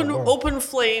fire, open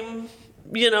flame.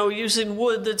 Using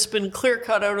wood that's been clear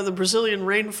cut out of the Brazilian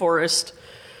rainforest.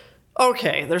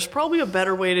 Okay, there's probably a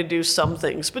better way to do some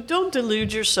things, but don't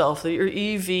delude yourself that your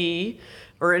EV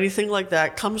or anything like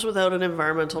that comes without an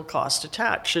environmental cost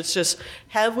attached. It's just,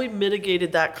 have we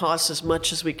mitigated that cost as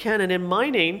much as we can? And in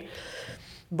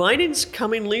mining's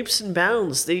coming leaps and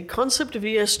bounds. The concept of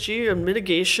ESG and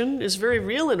mitigation is very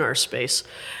real in our space.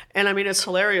 And I mean, it's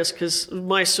hilarious because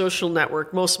my social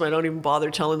network, most of them I don't even bother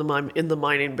telling them I'm in the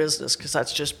mining business because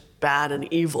that's just bad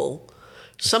and evil.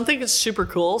 Some think it's super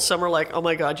cool. Some are like, oh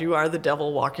my God, you are the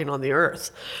devil walking on the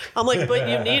earth. I'm like, but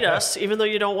you need us. Even though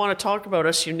you don't want to talk about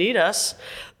us, you need us.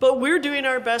 But we're doing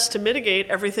our best to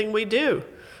mitigate everything we do.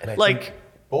 And I think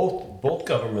both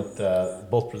government,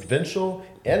 both provincial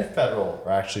and federal,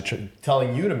 are actually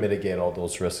telling you to mitigate all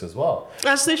those risks as well.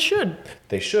 As they should.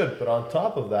 They should. But on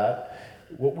top of that,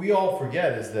 what we all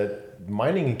forget is that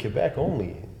mining in Quebec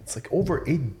only, It's like over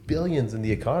 8 billions in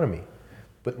the economy.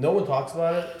 But no one talks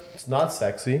about it. It's not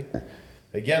sexy.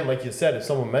 Again, like you said, if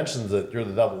someone mentions it, you're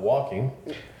the devil walking.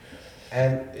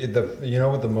 And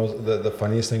the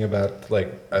funniest thing about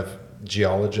like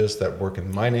geologists that work in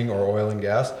mining or oil and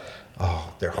gas,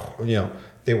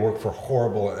 they work for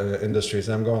horrible industries.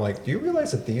 And I'm going like, do you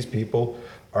realize that these people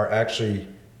are actually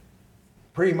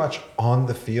pretty much on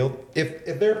the field?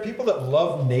 If there are people that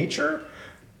love nature,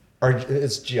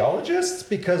 it's geologists,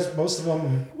 because most of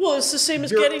them. Well, it's the same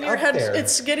as getting your head.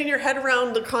 It's getting your head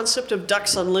around the concept of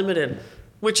Ducks Unlimited,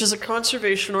 which is a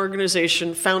conservation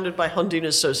organization founded by hunting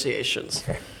associations.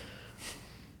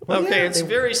 Well, okay, it's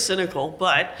very cynical,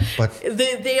 but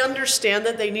they understand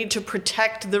that they need to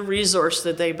protect the resource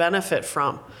that they benefit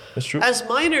from. That's true. As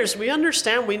miners, we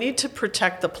understand we need to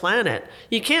protect the planet.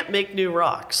 You can't make new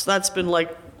rocks. That's been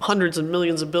like hundreds and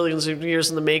millions of billions of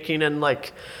years in the making, and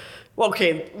like,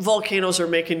 okay, volcanoes are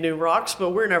making new rocks,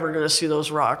 but we're never going to see those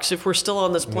rocks. If we're still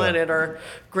on this planet, our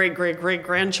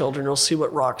great-great-great-grandchildren will see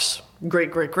what rocks,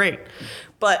 great-great-great.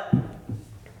 But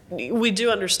we do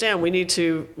understand we need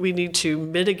to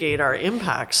mitigate our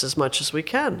impacts as much as we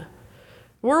can.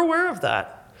 We're aware of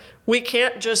that. We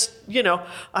can't just,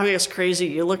 it's crazy.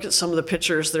 You look at some of the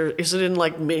pictures there. Is it in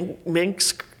like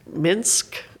Minsk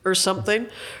or something?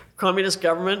 Communist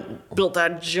government built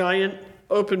that giant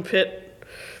open pit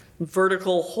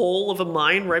vertical hole of a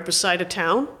mine right beside a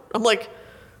town. I'm like,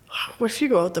 what if you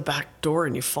go out the back door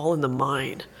and you fall in the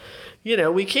mine?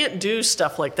 We can't do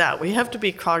stuff like that. We have to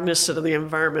be cognizant of the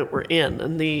environment we're in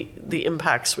and the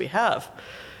impacts we have.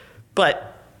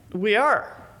 But we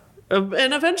are.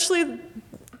 And eventually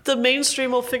the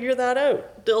mainstream will figure that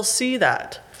out. They'll see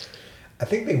that. I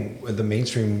think the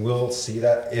mainstream will see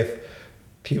that if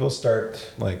people start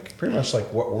like pretty much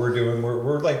like what we're doing.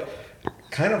 We're like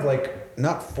kind of like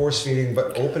not force feeding,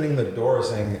 but opening the door,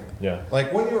 saying,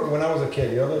 like when I was a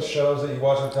kid, those shows that you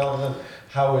watch on television,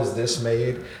 how is this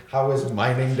made? How is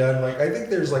mining done? Like, I think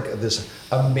there's like this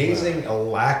amazing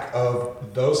lack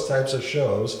of those types of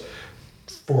shows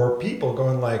for people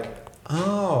going like,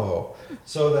 oh,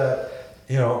 so that,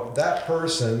 that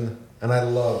person, and I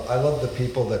love the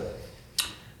people that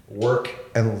work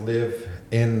and live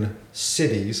in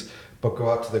cities, but go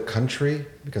out to the country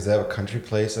because they have a country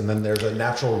place, and then there's a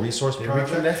natural resource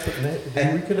project. They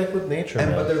reconnect with nature.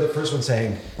 But they're the first one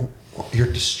saying,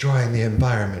 you're destroying the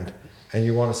environment. And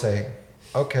you want to say,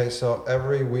 okay, so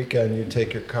every weekend you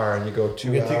take your car and you go 2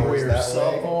 hours You take away your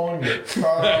cell phone, your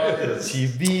car, your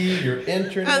TV, your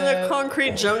internet. And the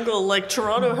concrete jungle, like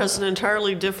Toronto has an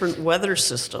entirely different weather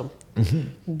system.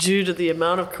 Mm-hmm. Due to the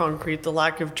amount of concrete, the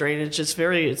lack of drainage, it's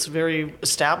very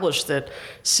established that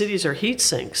cities are heat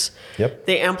sinks. Yep.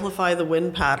 They amplify the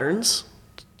wind patterns,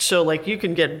 so like you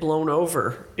can get blown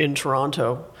over in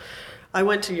Toronto. I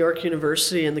went to York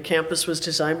University, and the campus was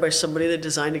designed by somebody that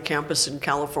designed a campus in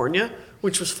California,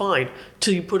 which was fine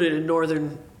till you put it in north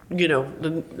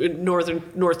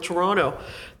Toronto.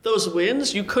 Those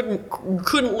winds, you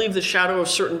couldn't leave the shadow of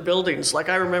certain buildings. Like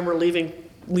I remember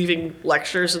leaving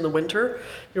lectures in the winter.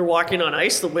 You're walking on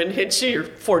ice, the wind hits you, you're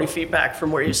 40 feet back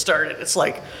from where you started. It's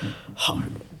like, oh,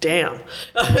 damn,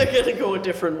 I'm gonna go a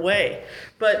different way.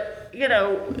 But,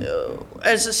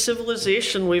 as a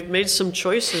civilization, we've made some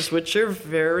choices which are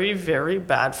very, very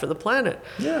bad for the planet.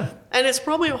 Yeah. And it's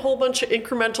probably a whole bunch of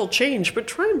incremental change, but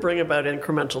try and bring about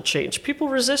incremental change. People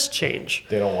resist change.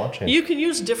 They don't want change. You can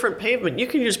use different pavement. You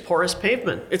can use porous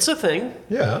pavement. It's a thing.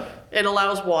 Yeah. It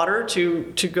allows water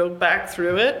to go back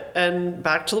through it and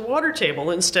back to the water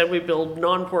table. Instead, we build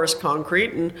non-porous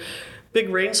concrete, and big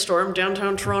rainstorm,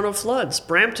 downtown Toronto floods.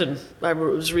 Brampton, I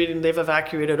was reading, they've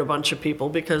evacuated a bunch of people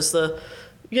because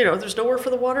there's nowhere for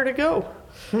the water to go.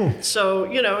 So,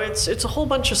 it's a whole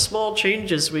bunch of small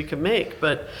changes we can make.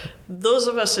 But those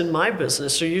of us in my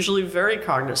business are usually very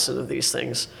cognizant of these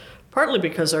things, partly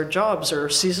because our jobs are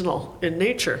seasonal in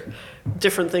nature.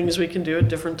 Different things we can do at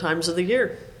different times of the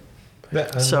year. Yeah,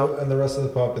 and the rest of the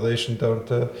population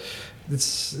don't.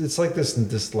 It's like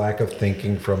this lack of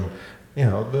thinking from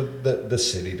the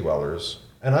city dwellers.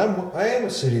 And I am a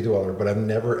city dweller, but I've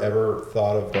never ever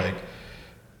thought of like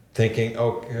thinking,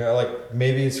 like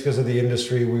maybe it's because of the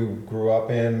industry we grew up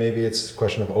in. Maybe it's a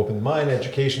question of open mind,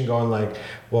 education, going like,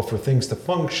 well, for things to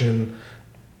function,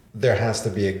 there has to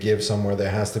be a give somewhere.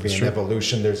 There has to be an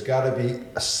evolution. There's got to be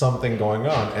something going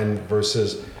on, and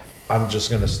versus I'm just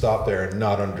going to stop there and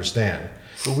not understand.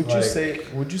 But would you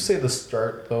say the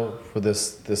start though for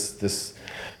this?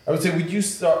 I would say would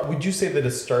you say that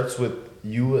it starts with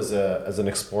you as an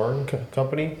exploring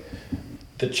company,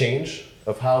 the change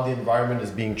of how the environment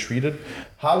is being treated?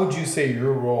 How would you say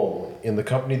your role in the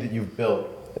company that you've built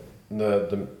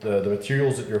the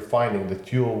materials that you're finding, the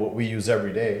fuel, what we use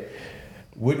every day,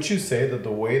 would you say that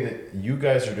the way that you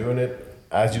guys are doing it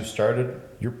as you started,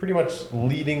 you're pretty much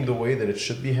leading the way that it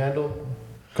should be handled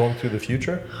going through the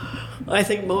future? I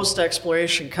think most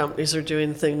exploration companies are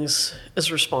doing things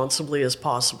as responsibly as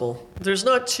possible. There's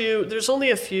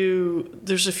a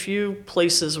few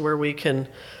places where we can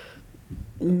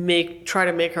try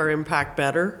to make our impact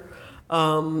better.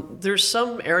 There's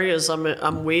some areas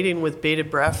I'm waiting with bated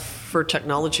breath for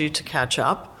technology to catch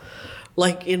up.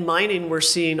 Like in mining, we're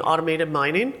seeing automated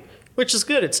mining, which is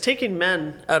good. It's taking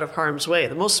men out of harm's way.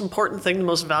 The most important thing, the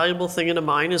most valuable thing in a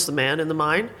mine is the man in the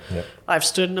mine. Yep. I've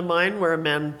stood in a mine where a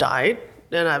man died,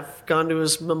 and I've gone to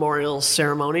his memorial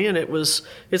ceremony, and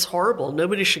it's horrible.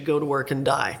 Nobody should go to work and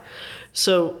die.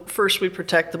 So first we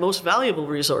protect the most valuable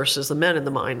resources, the men in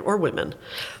the mine, or women.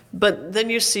 But then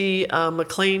you see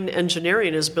McLean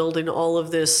Engineering is building all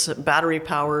of this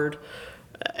battery-powered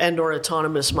and or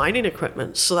autonomous mining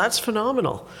equipment. So that's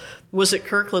phenomenal. Was it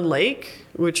Kirkland Lake,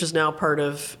 which is now part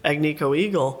of Agnico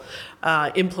Eagle,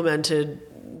 implemented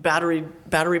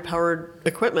battery-powered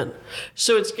equipment?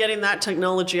 So it's getting that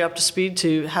technology up to speed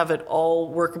to have it all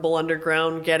workable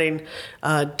underground, getting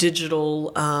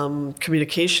digital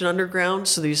communication underground.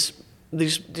 So these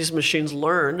machines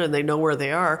learn and they know where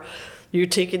they are. You're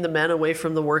taking the men away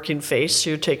from the working face,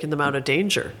 so you're taking them out of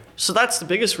danger. So that's the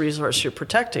biggest resource you're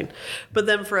protecting. But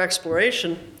then for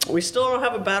exploration, we still don't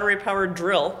have a battery-powered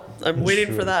drill. I'm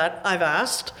waiting for that. I've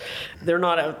asked. They're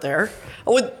not out there.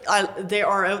 They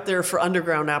are out there for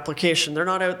underground application. They're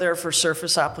not out there for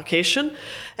surface application.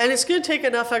 And it's going to take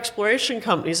enough exploration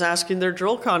companies asking their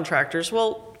drill contractors,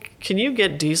 well, can you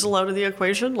get diesel out of the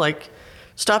equation? Like,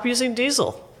 stop using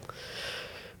diesel.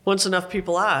 Once enough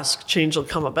people ask, change will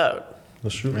come about.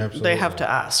 That's true. Absolutely. They have to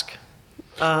ask.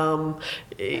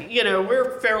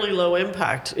 We're fairly low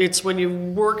impact. It's when you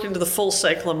work into the full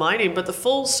cycle of mining, but the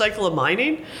full cycle of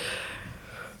mining,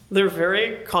 they're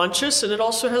very conscious, and it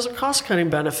also has a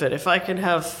cost-cutting benefit. If I can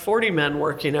have 40 men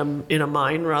working in a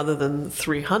mine rather than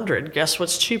 300, guess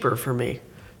what's cheaper for me?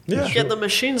 Yeah, Get the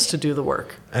machines to do the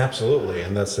work. Absolutely,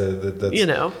 and that's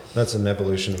an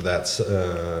evolution of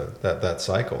that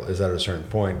cycle. Is at a certain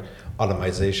point,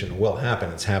 automation will happen.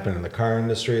 It's happening in the car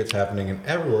industry. It's happening in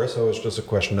everywhere. So it's just a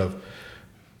question of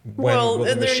when will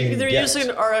the machine they're using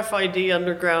RFID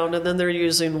underground, and then they're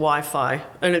using Wi-Fi,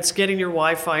 and it's getting your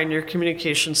Wi-Fi and your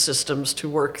communication systems to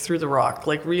work through the rock,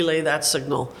 like relay that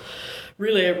signal.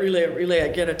 Relay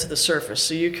it, get it to the surface,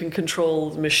 so you can control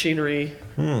the machinery,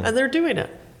 and they're doing it.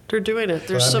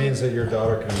 That means that your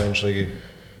daughter can eventually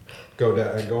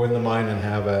go in the mine and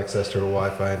have access to her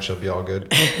Wi-Fi, and she'll be all good.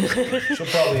 She'll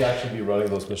probably actually be running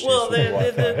those machines. Well,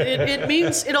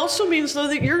 it also means though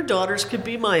that your daughters could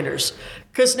be miners,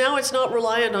 because now it's not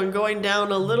reliant on going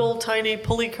down a little tiny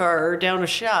pulley car or down a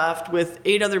shaft with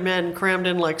 8 other men crammed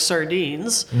in like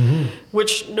sardines,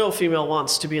 which no female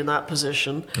wants to be in that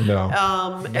position. No,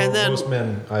 and then most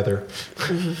men either.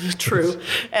 True,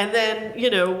 and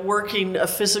then working a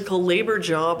physical labor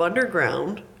job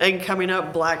underground and coming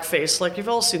out blackface, like you've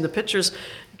all seen the pictures.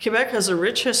 Quebec has a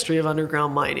rich history of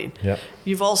underground mining. Yep.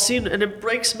 You've all seen, and it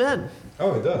breaks men.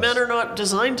 Oh, it does. Men are not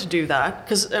designed to do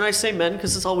that, and I say men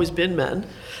because it's always been men.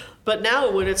 But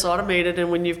now when it's automated and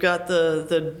when you've got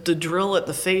the drill at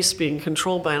the face being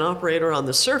controlled by an operator on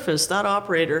the surface, that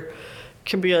operator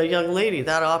can be a young lady.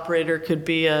 That operator could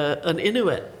be an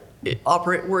Inuit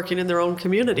working in their own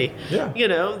community. Yeah.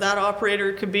 That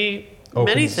operator could be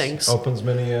many things. Opens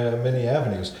many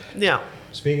avenues. Yeah.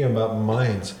 Speaking about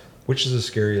mines, which is the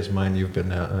scariest mine you've been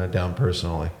down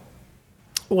personally?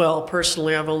 Well,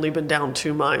 personally, I've only been down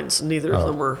 2 mines. Neither of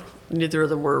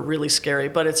them were really scary,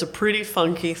 but it's a pretty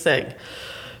funky thing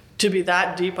to be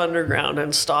that deep underground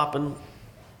and stop and.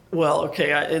 Well,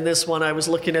 okay. In this one, I was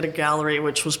looking at a gallery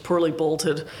which was poorly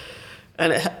bolted,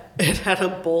 and it had a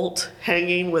bolt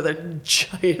hanging with a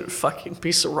giant fucking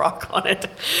piece of rock on it.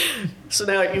 So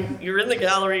now you're in the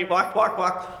gallery,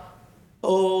 walk.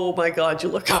 Oh my God, you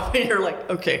look up and you're like,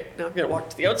 okay, now I'm going to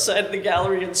walk to the outside of the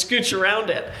gallery and scooch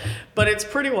around it. But it's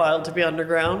pretty wild to be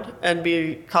underground and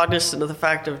be cognizant of the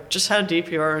fact of just how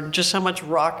deep you are and just how much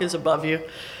rock is above you,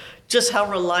 just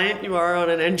how reliant you are on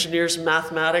an engineer's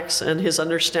mathematics and his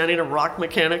understanding of rock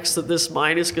mechanics that this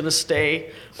mine is going to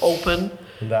stay open.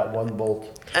 That one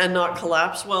bolt. And not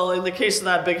collapse. Well, in the case of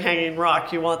that big hanging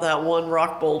rock, you want that one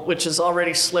rock bolt, which has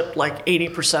already slipped like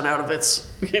 80% out of its,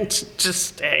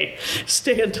 just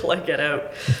stay until I get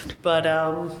out. But,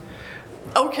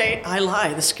 okay, I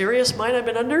lie. The scariest mine I've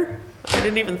been under? I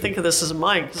didn't even think of this as a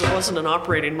mine because it wasn't an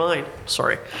operating mine.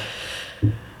 Sorry.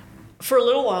 For a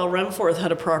little while, Remforth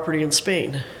had a property in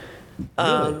Spain.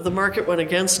 The market went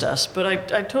against us. But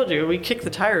I told you, we kicked the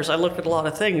tires. I looked at a lot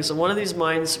of things. And one of these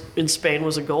mines in Spain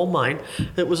was a gold mine.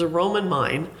 It was a Roman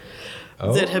mine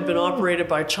that had been operated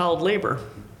by child labor.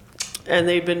 And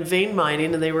they'd been vein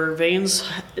mining, and they were veins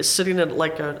sitting at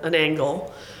like an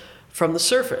angle from the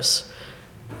surface.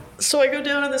 So I go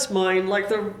down to this mine, like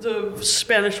the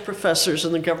Spanish professors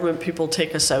and the government people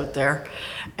take us out there.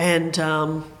 And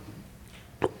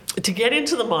to get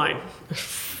into the mine,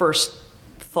 first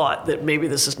thought that maybe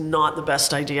this is not the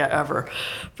best idea ever.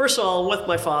 First of all, I'm with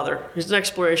my father. He's an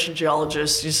exploration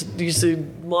geologist. He's the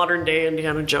modern day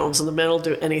Indiana Jones, and the man will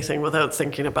do anything without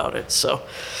thinking about it. So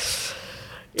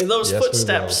in those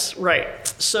footsteps, right.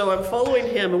 So I'm following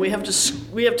him, and we have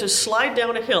to slide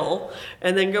down a hill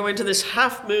and then go into this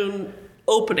half moon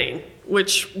opening,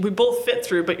 which we both fit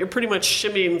through, but you're pretty much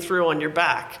shimmying through on your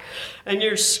back. And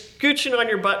you're scooching on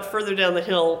your butt further down the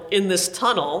hill in this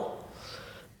tunnel.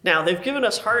 Now, they've given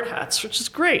us hard hats, which is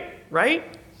great, right?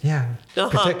 Yeah.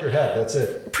 Protect your head, that's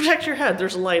it. Protect your head,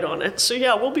 there's a light on it. So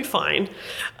yeah, we'll be fine.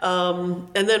 And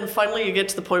then finally you get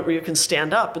to the point where you can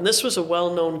stand up. And this was a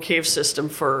well-known cave system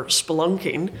for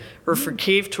spelunking, or for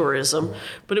cave tourism.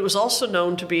 But it was also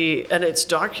known to be, and it's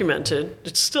documented,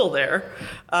 it's still there,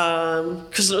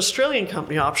 because an Australian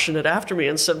company optioned it after me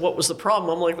and said, what was the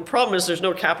problem? I'm like, the problem is there's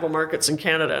no capital markets in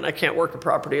Canada, and I can't work a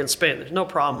property in Spain. There's no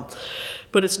problem.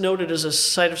 But it's noted as a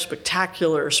site of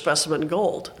spectacular specimen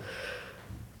gold.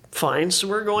 Fine, so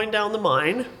we're going down the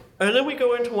mine, and then we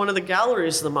go into one of the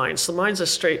galleries of the mine. So the mine's a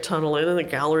straight tunnel in, and the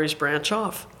galleries branch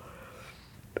off.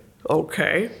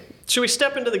 Okay. So we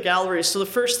step into the gallery, so the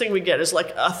first thing we get is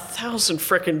like 1,000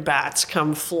 frickin' bats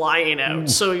come flying out.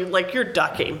 So you're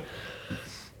ducking.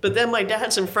 But then my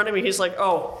dad's in front of me, he's like,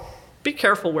 oh, be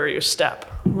careful where you step.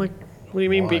 I'm like, what do you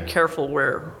mean be careful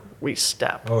where we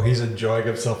step? Oh, he's enjoying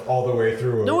himself all the way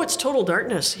through. No, it's total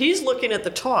darkness. He's looking at the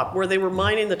top where they were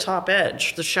mining the top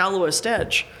edge, the shallowest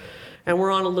edge. And we're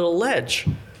on a little ledge.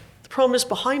 The problem is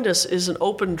behind us is an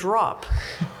open drop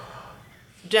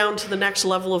down to the next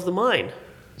level of the mine,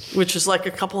 which is like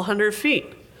a couple 100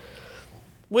 feet.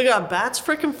 We got bats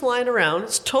freaking flying around.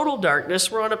 It's total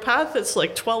darkness. We're on a path that's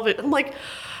like 12 feet. I'm like,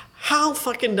 how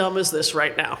fucking dumb is this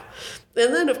right now?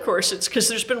 And then, of course, it's because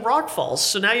there's been rock falls.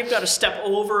 So now you've got to step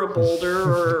over a boulder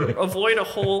or avoid a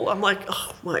hole. I'm like,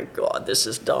 oh, my God, this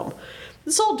is dumb.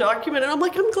 It's all documented. I'm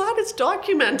like, I'm glad it's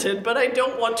documented, but I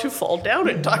don't want to fall down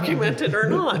it, documented or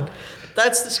not.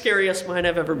 That's the scariest mine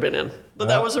I've ever been in. But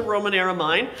that was a Roman era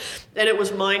mine. And it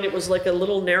was mined. It was like a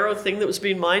little narrow thing that was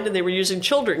being mined, and they were using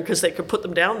children because they could put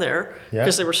them down there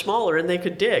because they were smaller and they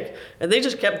could dig. And they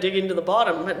just kept digging to the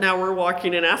bottom. But now we're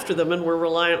walking in after them, and we're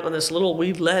reliant on this little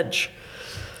weed ledge.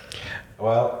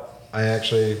 Well, I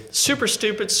actually... Super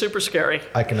stupid, super scary.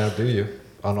 I can outdo you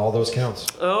on all those counts.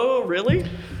 Oh, really?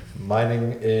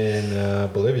 Mining in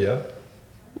Bolivia.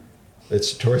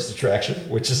 It's a tourist attraction,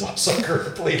 which is also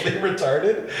completely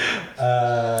retarded.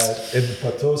 In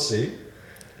Potosi,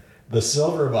 the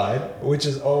silver mine, which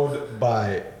is owned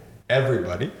by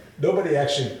everybody. Nobody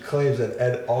actually claims it,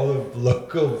 and all of the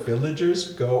local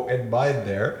villagers go and mine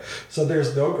there. So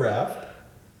there's no graft.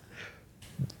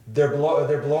 They're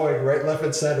blowing right, left,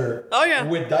 and center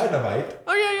with dynamite.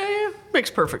 Oh, yeah. Makes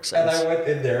perfect sense. And I went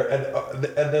in there,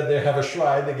 and then they have a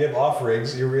shrine. They give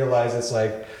offerings. You realize it's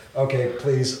like, okay,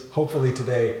 please, hopefully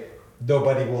today,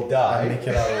 nobody will die. Make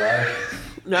it out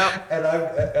alive. No. And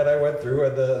I went through,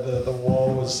 and the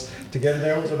wall was, to get in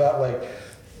there was about like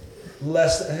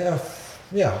less,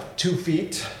 2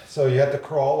 feet. So you had to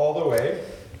crawl all the way.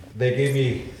 They gave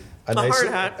me a nice hard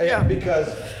hat. Yeah,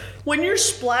 because... When you're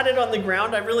splatted on the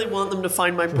ground, I really want them to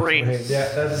find my brain.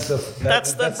 Yeah, that's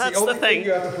the only thing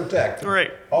you have to protect.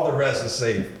 Right. All the rest is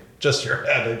safe. Just your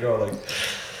head and go like,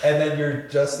 and then you're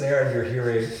just there and you're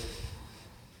hearing,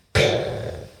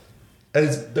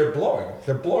 and they're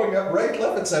blowing up right,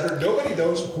 left, and center. Nobody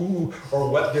knows who or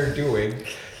what they're doing.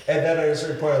 And then at a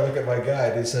certain point, I look at my guy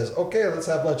and he says, "Okay, let's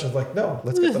have lunch." I'm like, "No,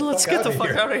 let's get the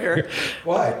fuck out of here."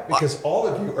 Why? Because all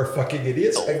of you are fucking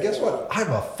idiots. And guess what?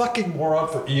 I'm a fucking moron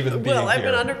for even being here. Well, I've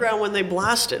been underground when they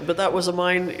blasted, but that was a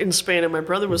mine in Spain, and my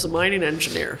brother was a mining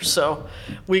engineer. So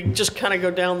we just kind of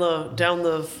go down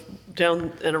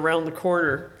and around the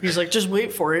corner. He's like, "Just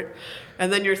wait for it,"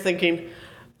 and then you're thinking,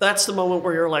 that's the moment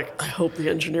where you're like, "I hope the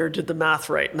engineer did the math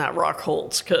right and that rock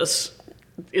holds, because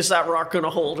is that rock going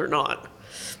to hold or not?"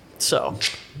 So,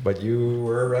 but you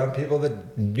were around people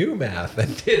that knew math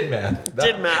and did math.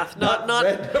 Not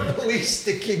randomly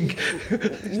sticking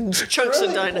chunks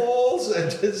of dynamite. Holes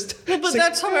and just. Well, but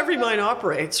that's how every mine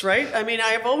operates, right? I mean,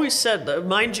 I've always said the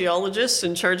mine geologist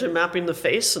in charge of mapping the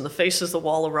face, and the face is the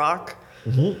wall of rock.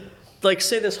 Mm-hmm. like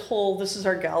say this is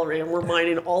our gallery and we're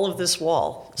mining all of this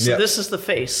wall. So this is the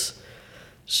face.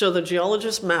 So the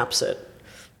geologist maps it.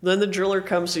 Then the driller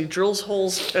comes, he drills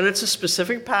holes, and it's a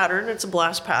specific pattern. It's a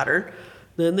blast pattern.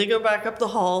 Then they go back up the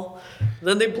hall.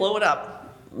 Then they blow it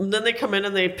up. And then they come in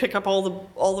and they pick up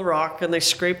all the rock and they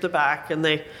scrape the back and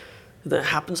that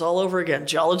happens all over again.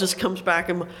 Geologist comes back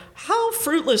and how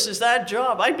fruitless is that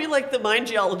job? I'd be like the mine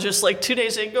geologist like 2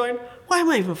 days in going, why am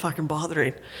I even fucking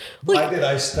bothering? Why did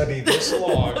I study this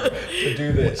long to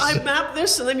do this? I map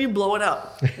this and then you blow it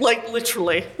up. Like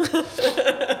literally.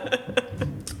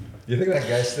 You think that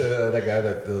guy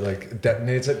that like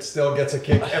detonates it still gets a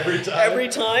kick every time? Every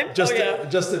time?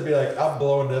 Just to be like, I'm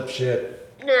blowing up shit.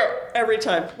 Yeah, every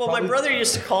time. Well, my brother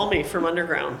used to call me from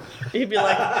underground. He'd be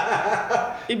like,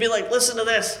 listen to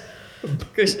this.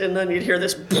 And then you'd hear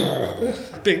this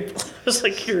big, it's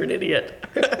like, you're an idiot.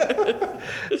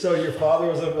 So your father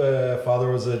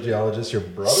was a geologist, your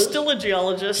brother? Still a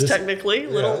geologist, technically.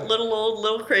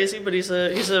 Little crazy, but he's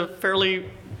a fairly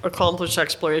accomplished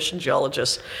exploration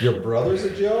geologist. Your brother's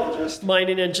a geologist?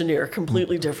 Mining engineer,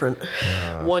 completely different.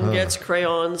 One gets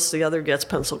crayons, the other gets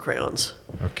pencil crayons.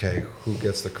 Okay, who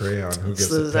gets the crayon? Who gets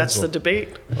the pencil? That's the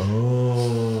debate.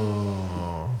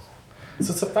 Oh.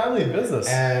 So it's a family business.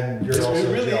 And you're also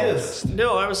it really a geologist. is.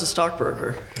 No, I was a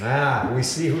stockbroker. We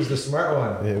see who's the smart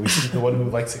one. Yeah, we see the one who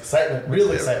likes excitement.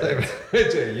 Real excitement.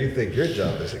 You think your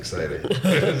job is exciting.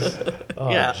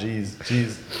 Yeah.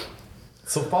 Jeez.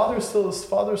 So father's still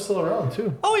around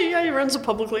too. Oh yeah, he runs two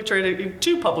publicly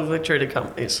traded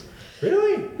companies.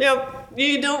 Really? Yeah,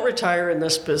 you don't retire in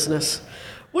this business.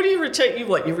 What do you retire?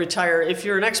 You retire if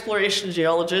you're an exploration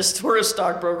geologist or a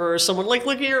stockbroker or someone like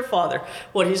look at your father.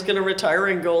 What, he's going to retire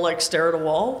and go like stare at a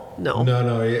wall? No.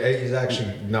 No, he's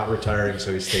actually not retiring,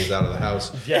 so he stays out of the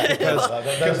house. Yeah,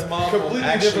 because mom will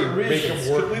actually make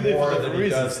him work more than he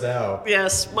does now.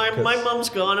 Yes, my mom's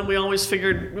gone, and we always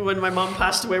figured when my mom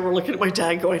passed away, we're looking at my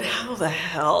dad going, how the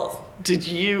hell did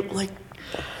you, like,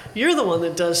 you're the one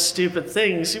that does stupid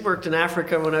things. You worked in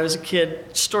Africa when I was a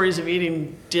kid. Stories of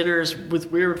eating dinners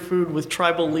with weird food with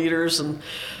tribal leaders and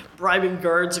bribing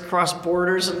guards across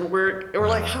borders. And we're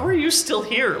like, how are you still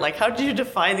here? Like, how did you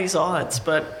defy these odds?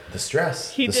 But the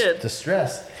stress. He did. The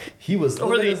stress. He was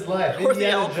living his life. Or the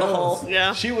alcohol. Jones.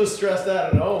 Yeah. She was stressed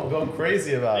out at home, going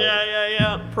crazy about it.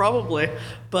 Yeah, probably.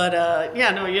 But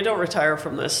no, you don't retire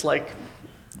from this. Like,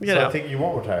 you know. I think you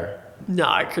won't retire. No,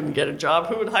 I couldn't get a job.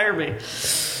 Who would hire me?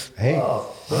 Hey,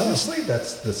 honestly,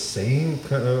 that's the same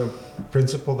kind of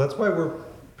principle. That's why we're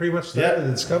pretty much started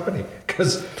this company,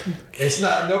 because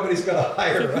nobody's going to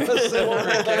hire us.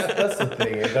 That's the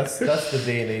thing. That's the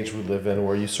day and age we live in,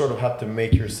 where you sort of have to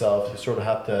make yourself. You sort of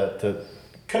have to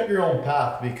cut your own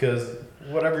path, because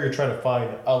whatever you're trying to find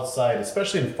outside,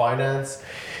 especially in finance,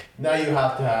 now you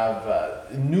have to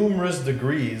have numerous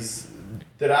degrees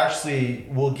that actually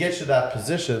will get you that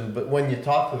position. But when you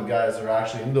talk to the guys that are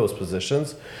actually in those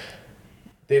positions,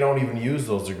 they don't even use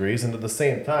those degrees, and at the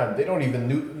same time, they don't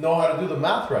even know how to do the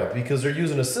math right, because they're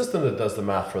using a system that does the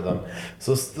math for them.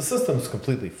 So the system's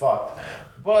completely fucked.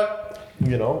 But,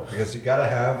 because you got to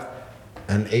have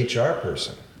an HR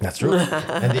person. That's true.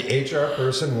 And the HR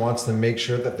person wants to make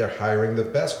sure that they're hiring the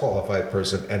best qualified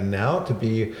person. And now to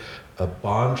be a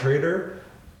bond trader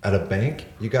at a bank,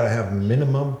 you got to have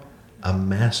minimum a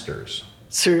master's.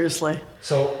 Seriously.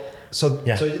 So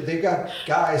they've got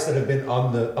guys that have been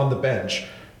on the bench,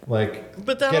 like,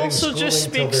 but that getting also just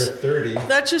speaks. They're 30.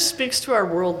 That just speaks to our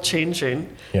world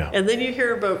changing. Yeah. And then you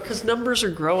hear about, because numbers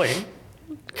are growing.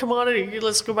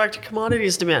 Let's go back to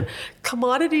commodities demand.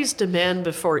 Commodities demand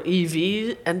before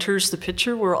EV enters the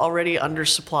picture were already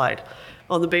undersupplied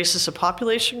on the basis of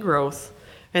population growth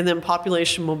and then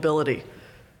population mobility.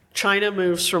 China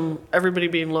moves from everybody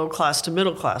being low class to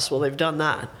middle class. Well, they've done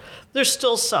that. There's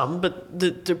still some, but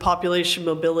the population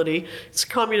mobility, it's a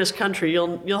communist country.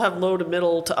 You'll have low to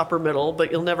middle to upper middle,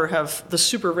 but you'll never have the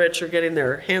super rich are getting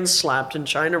their hands slapped in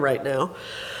China right now.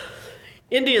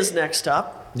 India's next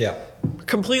up. Yeah.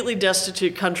 Completely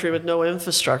destitute country with no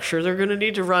infrastructure. They're going to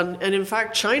need to run, and in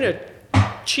fact, China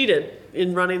cheated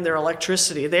in running their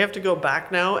electricity. They have to go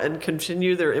back now and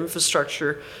continue their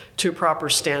infrastructure to a proper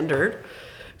standard.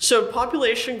 So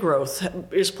population growth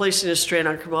is placing a strain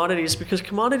on commodities, because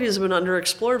commodities have been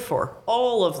underexplored for,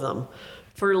 all of them,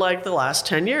 for like the last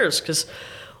 10 years. Because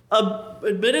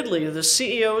admittedly, the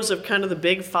CEOs of kind of the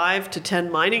big 5 to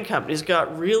 10 mining companies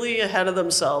got really ahead of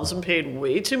themselves and paid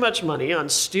way too much money on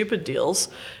stupid deals.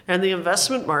 And the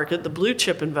investment market, the blue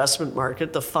chip investment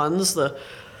market, the funds, the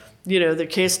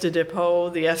Caisse de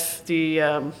Dépôt, the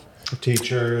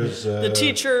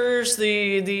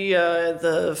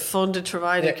Fonds de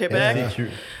Travail de Québec,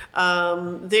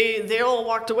 They all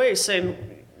walked away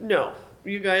saying, no,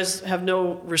 you guys have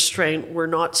no restraint. We're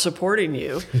not supporting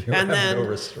you. And then no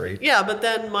restraint. Yeah, but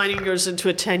then mining goes into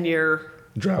a 10-year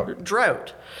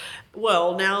drought.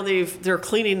 Well, now they're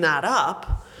cleaning that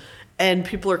up, and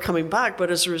people are coming back.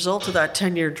 But as a result of that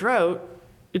 10-year drought,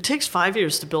 it takes 5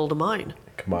 years to build a mine.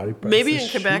 Commodity prices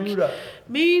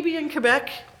Maybe in Quebec,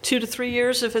 2 to 3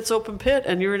 years if it's open pit,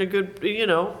 and you're in a good,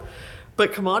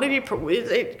 But commodity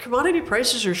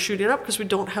prices are shooting up because we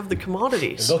don't have the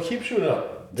commodities. And they'll keep shooting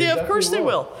up. Yeah, of course they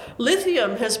will.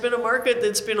 Lithium has been a market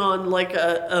that's been on like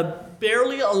a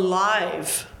barely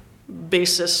alive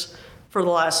basis for the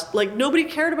last, nobody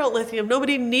cared about lithium.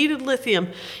 Nobody needed lithium.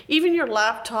 Even your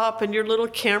laptop and your little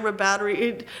camera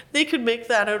battery, they could make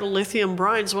that out of lithium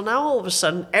brines. Well, now all of a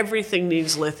sudden, everything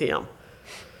needs lithium.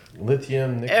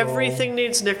 Lithium, nickel. Everything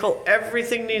needs nickel.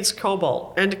 Everything needs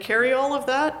cobalt. And to carry all of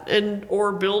that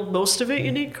or build most of it,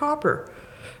 you need copper.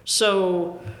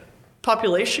 So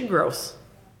population growth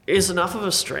is enough of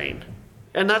a strain.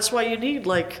 And that's why you need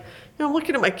I'm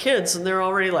looking at my kids and they're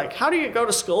already like, how do you go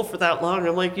to school for that long?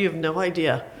 I'm like, you have no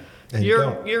idea. And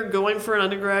you're going for an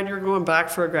undergrad, you're going back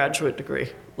for a graduate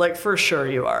degree. For sure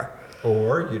you are.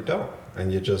 Or you don't.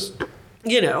 And you just...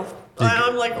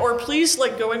 I'm like, or please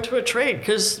go into a trade,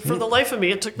 because for the life of me,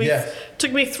 it took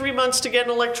me 3 months to get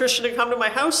an electrician to come to my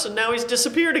house, and now he's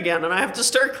disappeared again, and I have to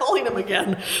start calling him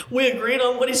again. We agreed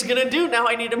on what he's going to do. Now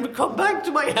I need him to come back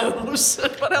to my house.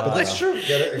 But that's true.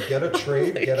 Get a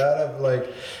trade. Get out of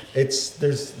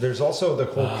there's also the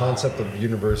whole concept of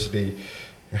university.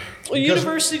 Well,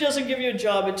 university doesn't give you a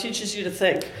job; it teaches you to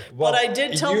think. But I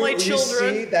did tell my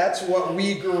children. You see, that's what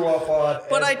we grew up on.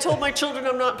 But I told my children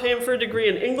I'm not paying for a degree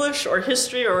in English or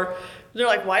history, or they're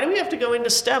like, "Why do we have to go into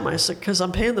STEM?" I said, "Because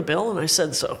I'm paying the bill," and I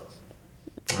said so.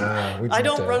 I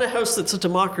don't run a house that's a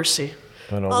democracy.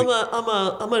 I'm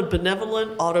a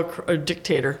benevolent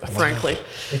dictator, frankly.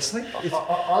 It's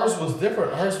ours was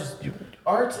different. Ours was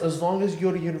arts. As long as you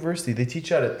go to university, they teach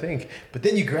you how to think. But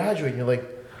then you graduate, and you're like,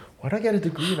 why do I get a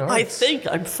degree in arts? I think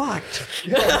I'm fucked.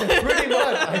 Yeah, pretty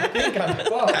much. I think I'm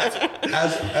fucked.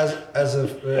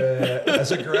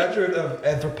 As a graduate of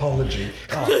anthropology,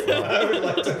 I would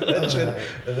like to mention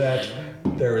that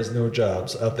there is no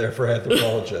jobs out there for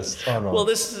anthropologists. Oh, no. Well,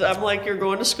 I'm like, you're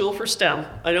going to school for STEM.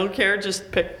 I don't care.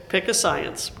 Just pick a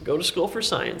science. Go to school for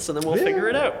science, and then we'll figure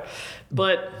it out.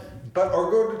 But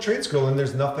or go to trade school, and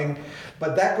there's nothing.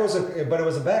 But it was a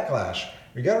backlash.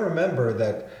 You got to remember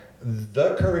that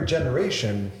the current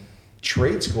generation,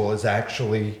 trade school is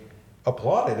actually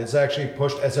applauded. It's actually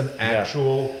pushed as an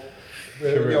actual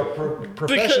profession.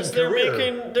 Because they're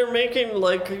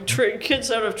making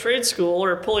kids out of trade school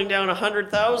are pulling down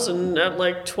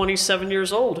 $100,000 at 27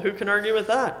 years old. Who can argue with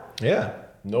that? Yeah,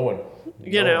 no one.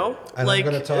 You know, and I'm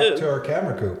going to talk to our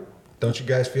camera crew. Don't you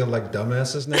guys feel like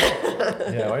dumbasses now?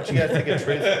 Yeah, why don't you guys take a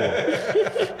trade school?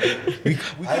 we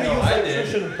could use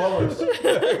electrician and plumbers.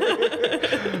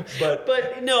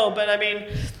 but I mean...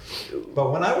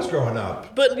 But when I was growing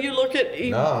up... But you look at...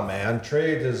 Nah, man,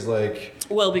 trade is like...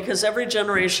 Well, because every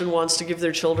generation wants to give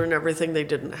their children everything they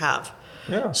didn't have.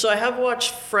 Yeah. So I have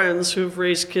watched friends who've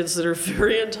raised kids that are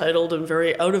very entitled and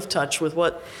very out of touch with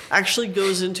what actually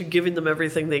goes into giving them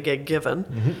everything they get given.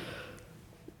 Mm-hmm.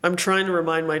 I'm trying to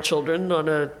remind my children on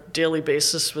a daily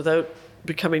basis without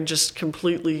becoming just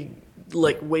completely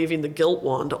waving the guilt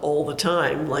wand all the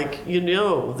time.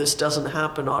 This doesn't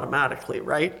happen automatically,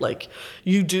 right?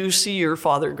 You do see your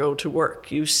father go to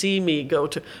work. You see me go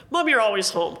to... Mom, you're always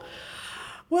home.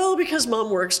 Well, because Mom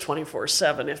works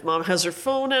 24/7. If Mom has her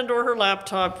phone and or her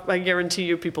laptop, I guarantee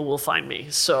you people will find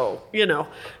me. So,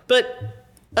 but...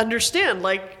 Understand,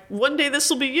 one day this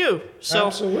will be you. So,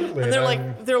 absolutely. And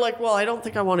they're like, well, I don't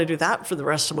think I want to do that for the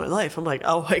rest of my life. I'm like,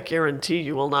 oh, I guarantee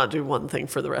you will not do one thing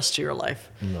for the rest of your life.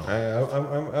 No.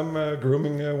 I'm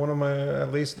grooming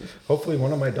hopefully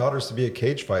one of my daughters to be a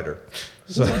cage fighter.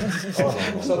 So,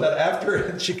 so that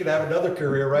after she could have another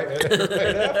career right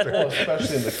after. Well,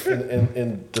 especially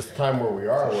in this time where we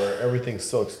are, where everything's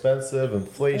so expensive,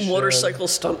 inflation. Motorcycle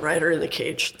stunt rider in the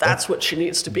cage. That's what she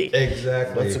needs to be.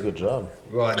 Exactly. That's a good job.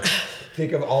 Well,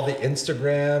 think of all the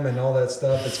Instagram and all that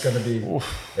stuff. It's gonna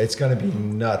be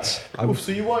nuts.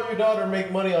 So you want your daughter to make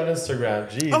money on Instagram?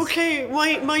 Jeez. Okay,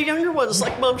 my younger one's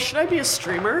like, Mom, should I be a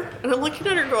streamer? And I'm looking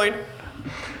at her going,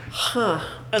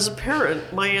 As a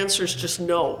parent, my answer is just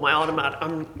no.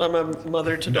 I'm a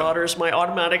mother to daughters. My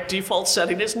automatic default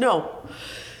setting is no.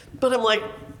 But I'm like,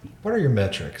 What are your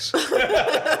metrics?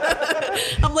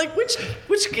 I'm like,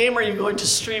 which game are you going to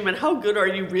stream and how good are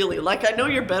you really? Like, I know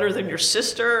you're better than your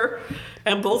sister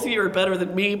and both of you are better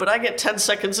than me, but I get 10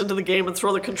 seconds into the game and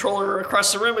throw the controller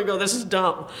across the room and go, this is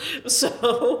dumb.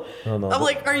 So I'm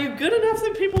like, are you good enough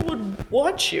that people would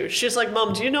watch you? She's like,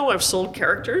 Mom, do you know I've sold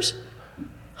characters?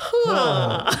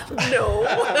 No.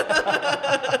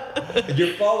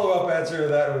 Your follow-up answer to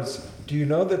that was, do you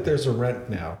know that there's a rent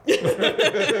now?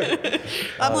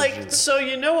 I'm like, so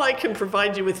you know I can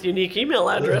provide you with unique email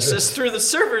addresses through the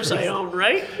servers I own,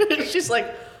 right? She's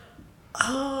like,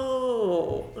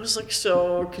 oh. I was like,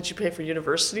 so could you pay for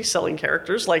university selling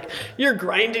characters? Like, you're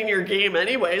grinding your game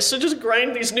anyway, so just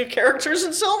grind these new characters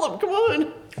and sell them. Come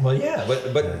on. Well, yeah,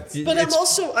 but I'm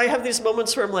also, I have these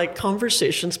moments where I'm like,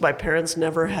 conversations my parents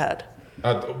never had.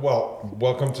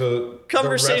 Welcome to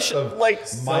Conversation, the rest of like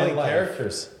Selling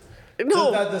characters.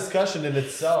 No. Just that discussion in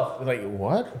itself. Like,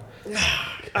 what?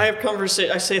 I have I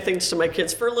say things to my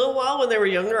kids. For a little while when they were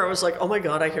younger, I was like, oh my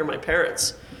God, I hear my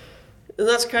parents. And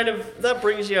that's kind of, that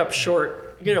brings you up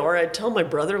short. You know, or I'd tell my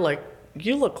brother, like,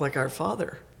 you look like our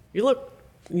father. You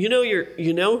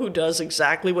know who does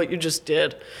exactly what you just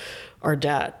did? Our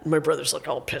dad. And my brother's like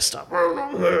all pissed off.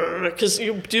 Because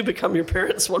you do become your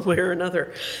parents one way or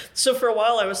another. So for a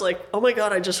while I was like, oh my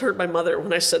God, I just hurt my mother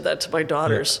when I said that to my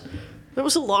daughters. Yeah. That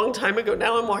was a long time ago.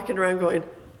 Now I'm walking around going,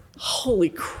 holy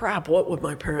crap, what would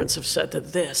my parents have said to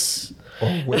this?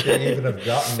 Or would they even have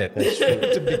gotten it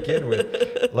to begin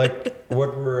with? Like,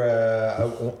 what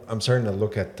I'm starting to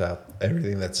look at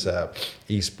everything that's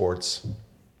esports,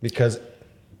 because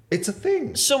it's a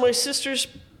thing. So my sister's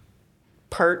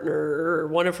partner, or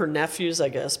one of her nephews, I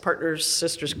guess, partner's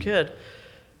sister's kid,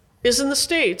 is in the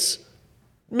States,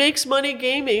 makes money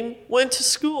gaming, went to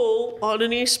school on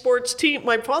an esports team.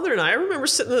 My father and I remember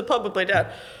sitting in the pub with my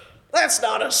dad. That's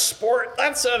not a sport.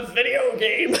 That's a video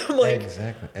game. I'm like,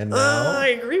 exactly. And now I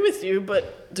agree with you,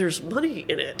 but there's money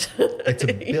in it. It's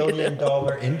 $1 billion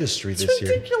industry this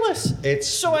year. It's ridiculous.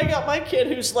 So I got my kid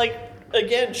who's like,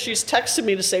 again, she's texted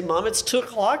me to say, Mom, it's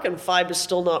 2:00 and 5 is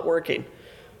still not working.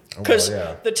 Because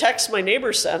the text my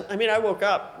neighbor sent, I mean, I woke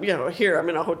up, here, I'm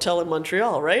in a hotel in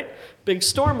Montreal, right? Big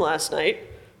storm last night.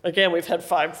 Again, we've had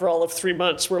 5 for all of 3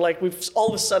 months. We've all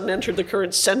of a sudden entered the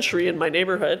current century in my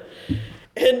neighborhood.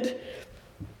 And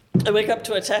I wake up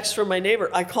to a text from my neighbor.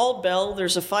 I called Bell.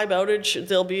 There's a 5 outage.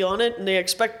 They'll be on it, and they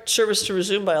expect service to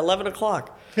resume by 11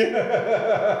 o'clock.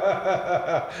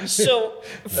 So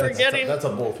forgetting... That's a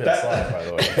bullshit slide, by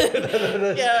the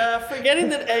way. Yeah, forgetting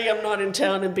that A, I'm not in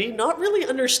town, and B, not really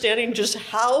understanding just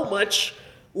how much...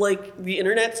 like the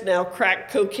internet's now crack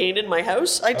cocaine in my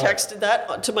house. I texted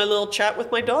that to my little chat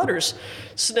with my daughters.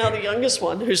 So now the youngest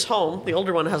one, who's home, the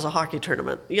older one has a hockey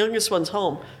tournament. The youngest one's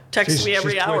home, texts me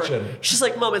every hour. Twitching. She's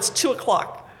like, Mom, it's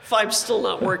 2:00. 5's still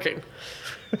not working.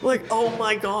 I'm like, oh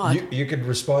my God. You could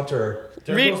respond to her.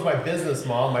 There goes my business,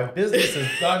 Mom. My business is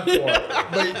done for.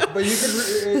 but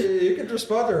you could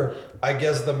respond to her. I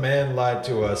guess the man lied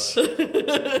to us. What are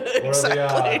the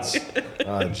odds?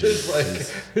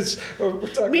 We're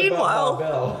talking Meanwhile, about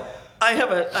Bell. I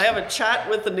have a chat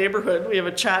with the neighborhood. We have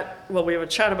a chat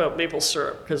about maple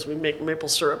syrup because we make maple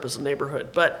syrup as a neighborhood.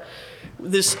 But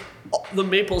the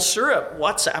maple syrup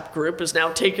WhatsApp group is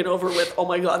now taken over with, oh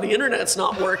my God, the internet's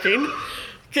not working.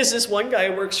 Because this one guy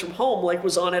who works from home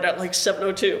was on it at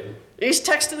 7:02. He's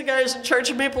texting the guy who's in charge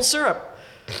of maple syrup.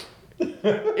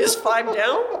 Is 5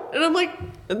 down? And I'm like,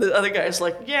 and the other guy's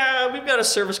like, yeah, we've got a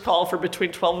service call for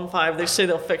between 12 and 5. They say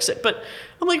they'll fix it. But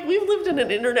I'm like, we've lived in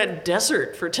an internet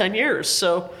desert for 10 years.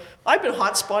 So I've been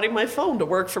hotspotting my phone to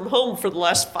work from home for the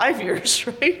last 5 years,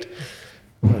 right?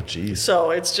 Oh, geez.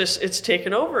 So it's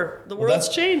taken over. The world's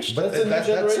changed. But it's a new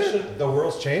generation. The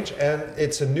world's changed, and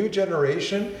it's a new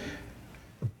generation.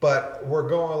 But we're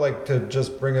going to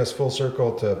just bring us full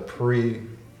circle to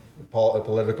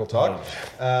political talk.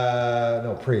 Or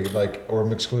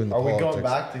I'm excluding the politics. Are we going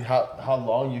back to how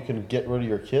long you can get rid of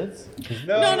your kids?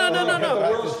 No. The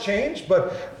world's changed,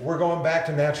 but we're going back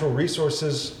to natural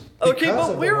resources. Okay,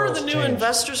 but where are the new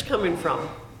investors coming from?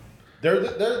 They're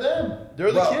them.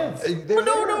 They're the kids.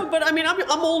 No, but I mean,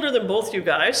 I'm older than both you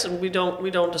guys, and we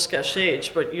don't discuss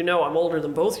age, but I'm older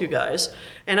than both you guys.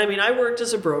 And I mean, I worked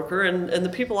as a broker, and the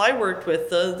people I worked with,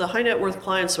 the high net worth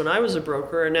clients when I was a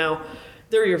broker, are now,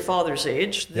 they're your father's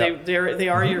age. They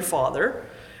are your father.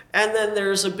 And then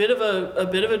there's a bit of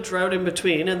a drought in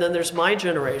between, and then there's my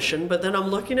generation. But then I'm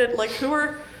looking at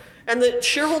and the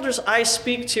shareholders I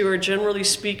speak to are generally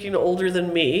speaking older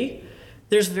than me.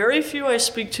 There's very few I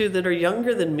speak to that are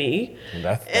younger than me.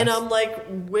 And I'm like,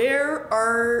 where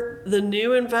are the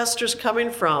new investors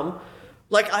coming from?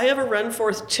 Like, I have a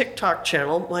Renforth TikTok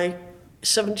channel.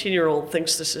 17-year-old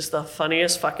thinks this is the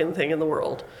funniest fucking thing in the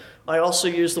world. I also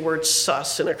used the word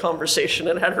sus in a conversation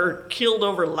and had her keeled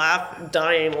over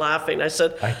dying laughing. I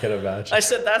said, I can imagine. I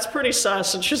said, that's pretty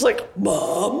sus. And she's like,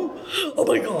 Mom, oh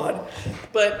my God.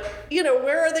 But,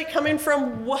 where are they coming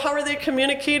from? How are they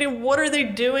communicating? What are they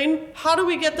doing? How do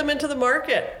we get them into the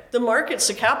market?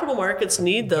 The capital markets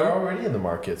need them. They're already in the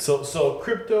market. So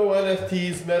crypto,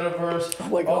 NFTs, metaverse, Oh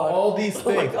my God. all these things.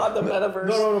 Oh my God, the metaverse.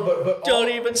 No, but Don't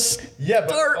even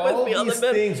start all with me on the these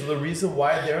things are the reason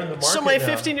why they're in the market. So my now.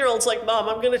 15-year-old's like, Mom,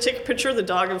 I'm going to take a picture of the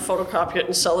dog and photocopy it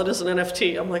and sell it as an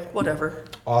NFT. I'm like, whatever.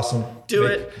 Awesome. Do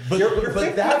it. But your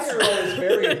 15-year-old is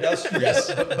very industrious.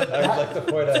 I would like to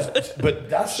point out. But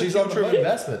that's She's the on the future of money.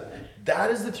 investment.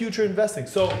 That is the future investing.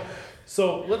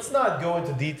 So let's not go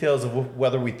into details of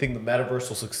whether we think the metaverse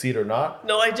will succeed or not.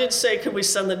 No, I did say, could we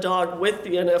send the dog with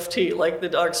the NFT? Like the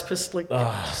dog's pissed, like,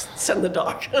 just send the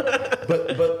dog.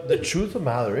 But the truth of the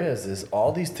matter is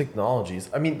all these technologies.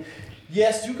 I mean,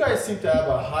 yes, you guys seem to have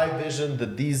a high vision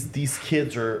that these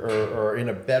kids are in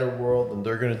a better world and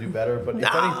they're going to do better. But if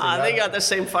anything, they got the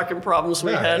same fucking problems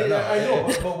we had. Yeah, I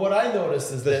know. But what I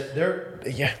noticed is that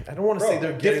I don't want to say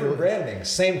they're different getting branding,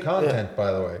 same content,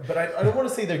 by the way. But I don't want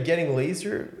to say they're getting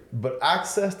lazier, but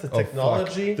access to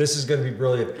technology. Fuck. This is going to be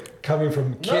brilliant. Coming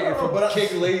from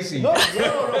kid lazy. No,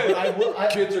 but I will.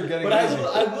 Kids are getting but lazy.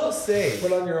 I will say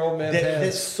Put on your old man's that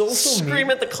hands. social Scream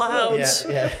media. at the clouds.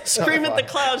 Yeah. Scream at the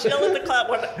clouds. Yell at the cloud.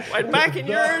 When back in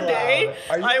your day,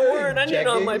 I wore an onion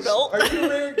on my belt. Are you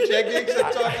wearing jeggings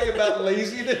and talking about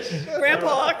laziness?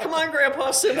 Grandpa, come on,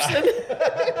 Grandpa Simpson.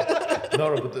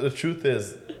 No, but the truth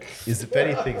is if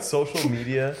anything, social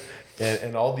media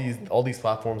and all these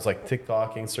platforms like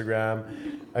TikTok,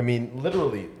 Instagram, I mean,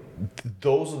 literally,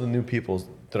 those are the new people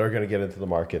that are going to get into the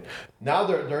market. Now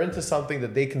they're into something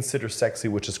that they consider sexy,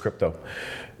 which is crypto.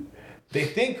 They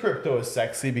think crypto is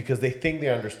sexy because they think they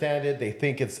understand it. They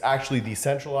think it's actually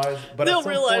decentralized. But They'll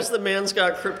realize the man's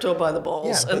got crypto by the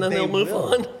balls, and then they'll move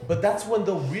on. But that's when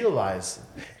they'll realize.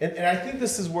 And I think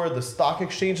this is where the stock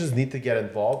exchanges need to get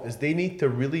involved, is they need to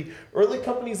really, early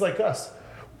companies like us,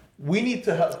 we need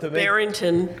to help to make...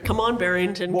 Barrington, come on,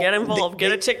 Barrington, get involved.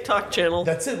 Get a TikTok channel.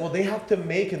 That's it. Well, they have to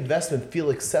make investment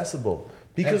feel accessible.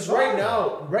 Because And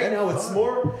right now it's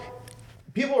more...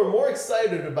 People are more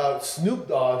excited about Snoop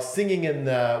Dogg singing in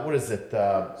what is it?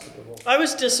 I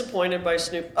was disappointed by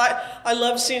Snoop. I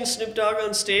love seeing Snoop Dogg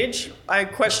on stage. I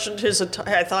questioned his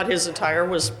I thought his attire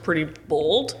was pretty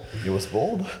bold. It was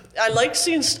bold. I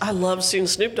love seeing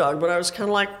Snoop Dogg, but I was kind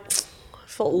of like, I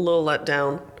felt a little let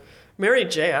down. Mary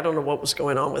J, I don't know what was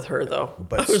going on with her though.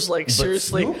 But I was like,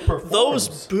 seriously, Snoop performs.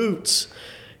 those boots.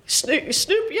 Snoop,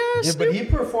 yeah, Snoop. But he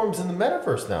performs in the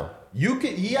metaverse now.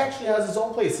 He actually has his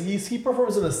own place. He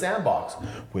performs in the Sandbox,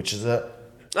 which is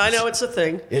I know it's a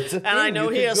thing. It's a thing. And I know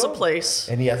he has a place.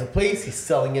 And he has a place. He's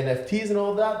selling NFTs and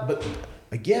all that. But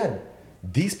again,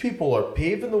 these people are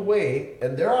paving the way,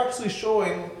 and they're actually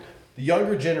showing the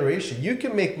younger generation you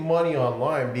can make money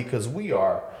online because we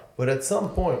are. But at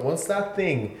some point, once that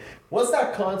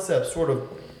concept sort of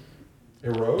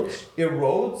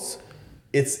erodes.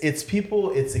 It's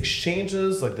people, it's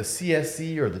exchanges like the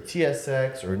CSE or the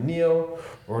TSX or NEO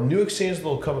or new exchanges that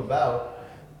will come about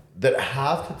that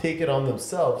have to take it on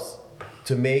themselves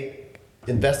to make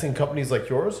investing companies like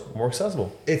yours more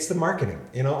accessible. It's the marketing.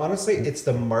 Honestly, it's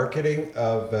the marketing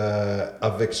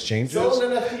of exchanges. Sell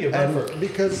an NFT,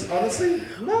 because honestly,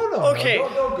 no, Okay.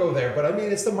 don't go there. But I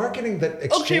mean, it's the marketing that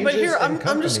exchanges. Okay, but here, and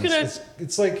I'm just companies, gonna-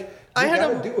 It's like you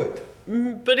gotta do it.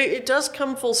 But it does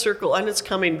come full circle, and it's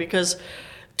coming because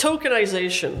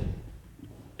tokenization.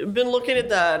 I've been looking at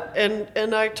that,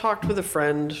 and I talked with a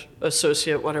friend,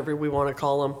 associate, whatever we want to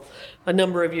call him, a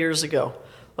number of years ago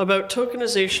about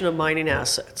tokenization of mining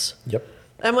assets. Yep.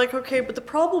 I'm like, okay, but the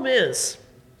problem is,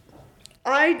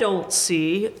 I don't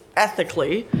see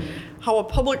ethically how a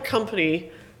public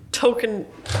company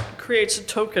creates a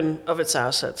token of its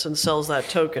assets and sells that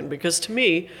token, because to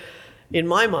me, in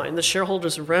my mind, the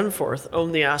shareholders of Renforth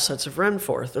own the assets of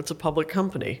Renforth. It's a public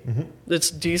company. Mm-hmm.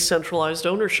 It's decentralized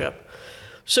ownership.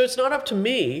 So it's not up to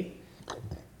me.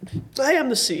 I am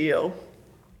the CEO.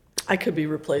 I could be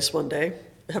replaced one day.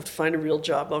 I have to find a real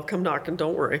job. I'll come knocking,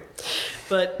 don't worry.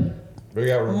 But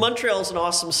Montreal's an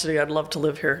awesome city. I'd love to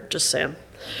live here, just saying.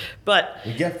 But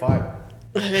You get 5.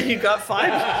 you got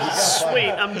 5? Sweet,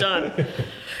 I'm done.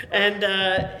 And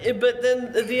but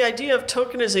then the idea of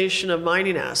tokenization of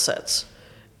mining assets.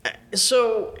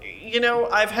 So,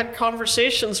 I've had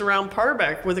conversations around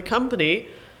Parbec with a company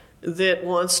that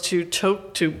wants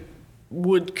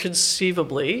would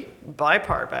conceivably buy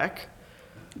Parbec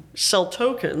sell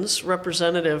tokens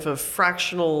representative of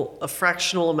a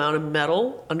fractional amount of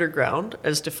metal underground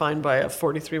as defined by a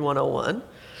 43101.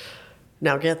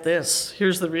 Now get this,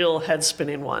 here's the real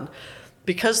head-spinning one.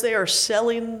 Because they are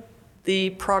selling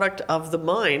the product of the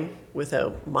mine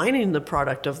without mining the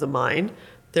product of the mine,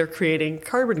 they're creating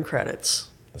carbon credits.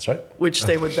 That's right. Which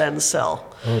they would then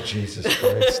sell. Oh, Jesus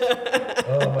Christ.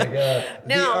 Oh, my God.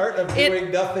 Now, the art of doing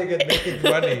nothing and making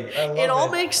money. I love it. It all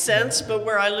makes sense, but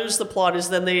where I lose the plot is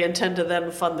then they intend to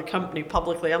then fund the company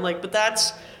publicly. I'm like, but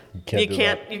that's... You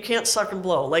can't suck and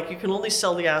blow. Like, you can only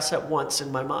sell the asset once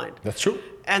in my mind. That's true.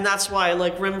 And that's why,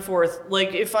 like, Renforth,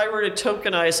 like, if I were to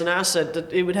tokenize an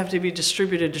asset, it would have to be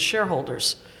distributed to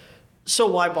shareholders. So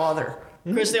why bother?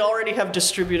 Because they already have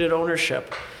distributed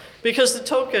ownership. Because the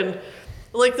token...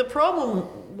 Like, the problem,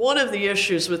 one of the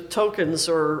issues with tokens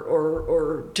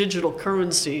or digital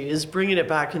currency is bringing it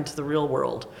back into the real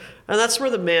world. And that's where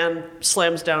the man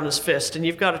slams down his fist, and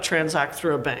you've got to transact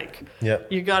through a bank.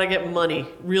 Yep. You got to get money,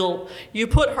 you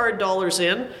put hard dollars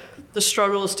in, the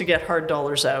struggle is to get hard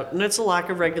dollars out. And it's a lack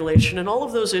of regulation, and all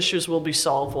of those issues will be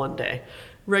solved one day.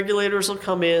 Regulators will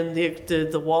come in,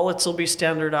 the wallets will be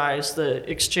standardized, the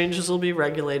exchanges will be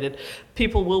regulated.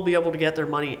 People will be able to get their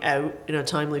money out in a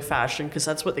timely fashion because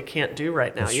that's what they can't do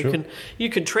right now. You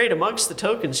can trade amongst the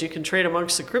tokens, you can trade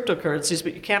amongst the cryptocurrencies,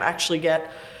 but you can't actually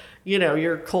get,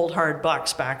 your cold hard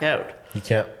bucks back out. You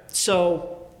can't.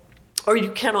 So, or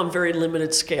you can on very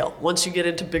limited scale. Once you get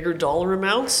into bigger dollar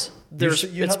amounts, you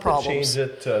have problems. to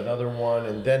change it to another one,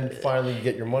 and then finally you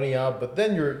get your money out. But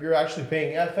then you're actually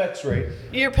paying FX rate.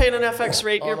 You're paying an FX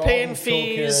rate. You're paying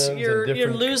fees.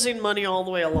 You're losing money all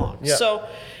the way along. Yeah. So,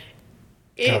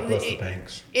 God bless the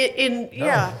banks.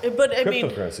 But I mean,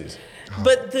 cryptocurrencies.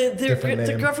 But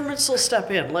the governments will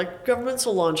step in. Like, governments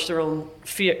will launch their own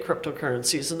fiat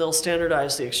cryptocurrencies, and they'll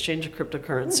standardize the exchange of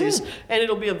cryptocurrencies, and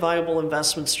it'll be a viable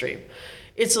investment stream.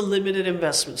 It's a limited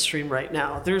investment stream right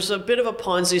now. There's a bit of a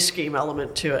Ponzi scheme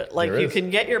element to it. Like, you can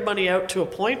get your money out to a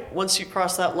point. Once you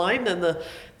cross that line, then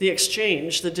the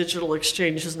exchange, the digital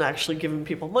exchange, isn't actually giving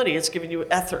people money. It's giving you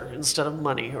ether instead of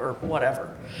money or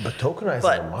whatever. But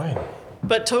tokenizing in mine.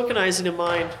 But tokenizing in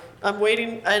mine. I'm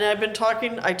waiting, and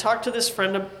I talked to this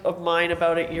friend of mine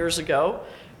about it years ago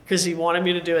because he wanted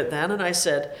me to do it then, and I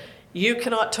said, you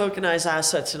cannot tokenize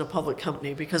assets in a public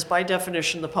company because by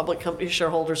definition, the public company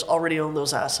shareholders already own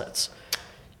those assets.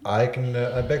 I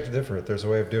beg to differ. There's a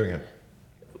way of doing it,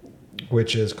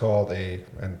 which is called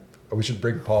and we should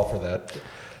bring Paul for that,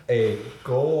 a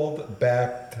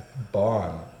gold-backed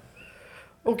bond.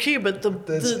 Okay, but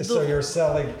so you're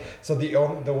selling. So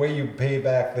the way you pay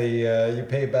back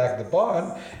the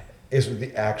bond is with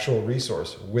the actual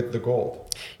resource with the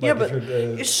gold. Yeah, but but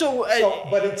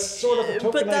but it's sort of a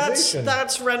tokenization. But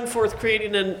that's Renforth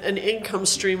creating an income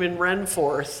stream in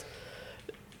Renforth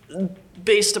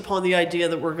based upon the idea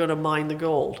that we're going to mine the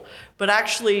gold. But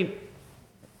actually,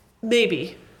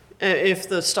 maybe if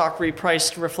the stock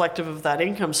repriced reflective of that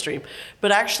income stream,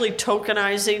 but actually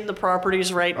tokenizing the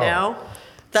properties right now.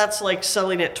 That's like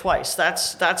selling it twice.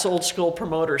 That's old school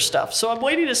promoter stuff. So I'm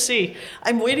waiting to see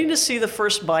the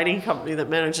first mining company that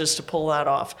manages to pull that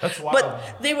off. That's wild.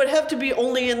 But they would have to be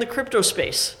only in the crypto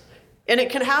space. And it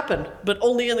can happen, but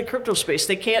only in the crypto space.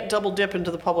 They can't double dip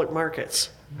into the public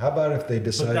markets. How about if they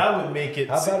decide? But that would make it.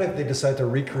 How about if they decide to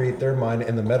recreate their mine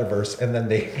in the metaverse and then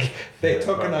they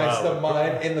tokenize the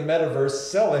mine in the metaverse,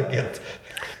 selling it?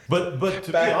 But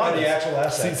to back be honest, by the actual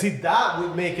asset. See, that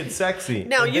would make it sexy.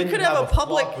 Now and you could have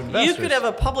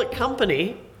a public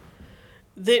company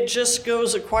that just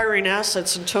goes acquiring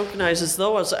assets and tokenizes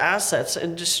those assets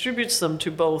and distributes them to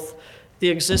both the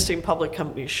existing public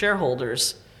company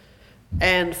shareholders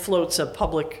and floats a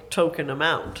public token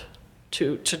amount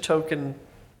to token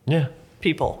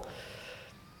people.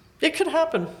 It could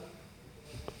happen.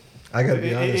 I gotta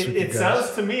be honest with you guys. It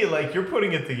sounds to me like you're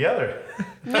putting it together.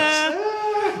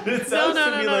 It sounds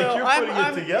to me like you're putting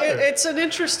it together. It's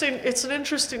an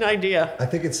interesting idea. I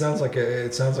think it sounds like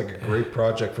a great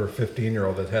project for a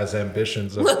 15-year-old that has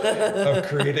ambitions of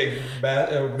creating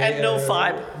and no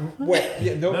vibe. But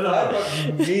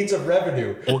means of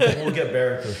revenue. We'll get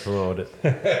Barrett to promote it.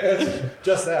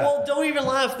 Just that. Well, don't even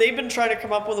laugh. They've been trying to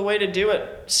come up with a way to do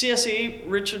it. CSE,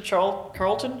 Richard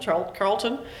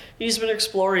Carlton, he's been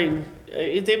exploring.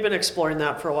 They've been exploring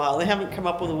that for a while. They haven't come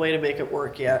up with a way to make it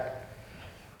work yet.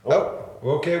 Oh,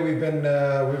 okay. We've been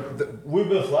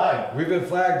flagged. We've been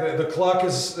flagged. The clock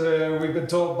is. We've been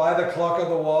told by the clock on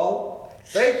the wall.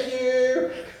 Thank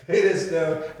you. It is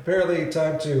apparently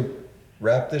time to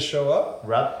wrap this show up?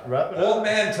 Wrap it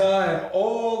up.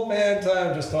 Old man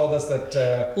time just told us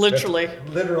that Literally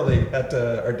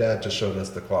our dad just showed us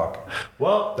the clock.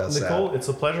 Well, That's Nicole, sad. it's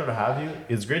a pleasure to have you.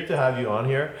 It's great to have you on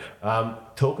here.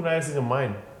 Tokenizing a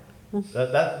mine.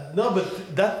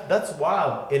 That's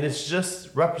wild, and it's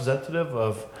just representative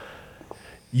of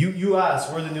you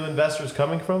asked where the new investors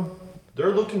coming from.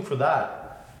 They're looking for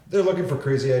that. They're looking for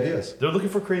crazy ideas. They're looking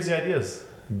for crazy ideas.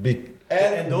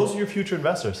 And those are your future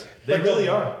investors. They really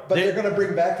are. But they're going to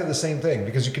bring back to the same thing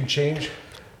because you can change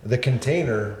the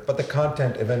container, but the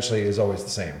content eventually is always the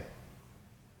same.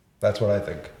 That's what I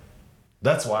think.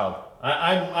 That's wild.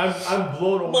 I'm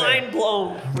blown away. Mind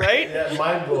blown, right? Yeah,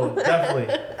 mind blown.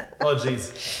 Definitely. Oh,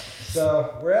 jeez.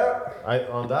 So we're out.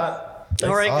 On that.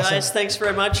 All right, Awesome. guys. Thanks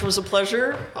very much. It was a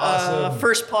pleasure. Awesome.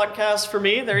 First podcast for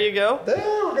me. There you go. There,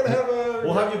 we're going to have a...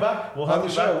 We'll have you back. We'll have On you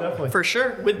the back, show. definitely. For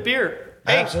sure. With beer.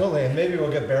 Hey, Absolutely, and maybe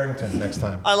we'll get Barrington next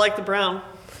time. I like the brown.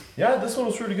 Yeah, this one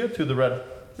was really good too, the red.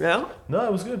 Yeah. No,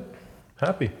 it was good.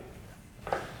 Happy.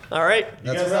 All right.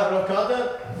 You That's guys a wrap. have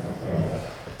enough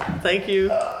content? Thank you.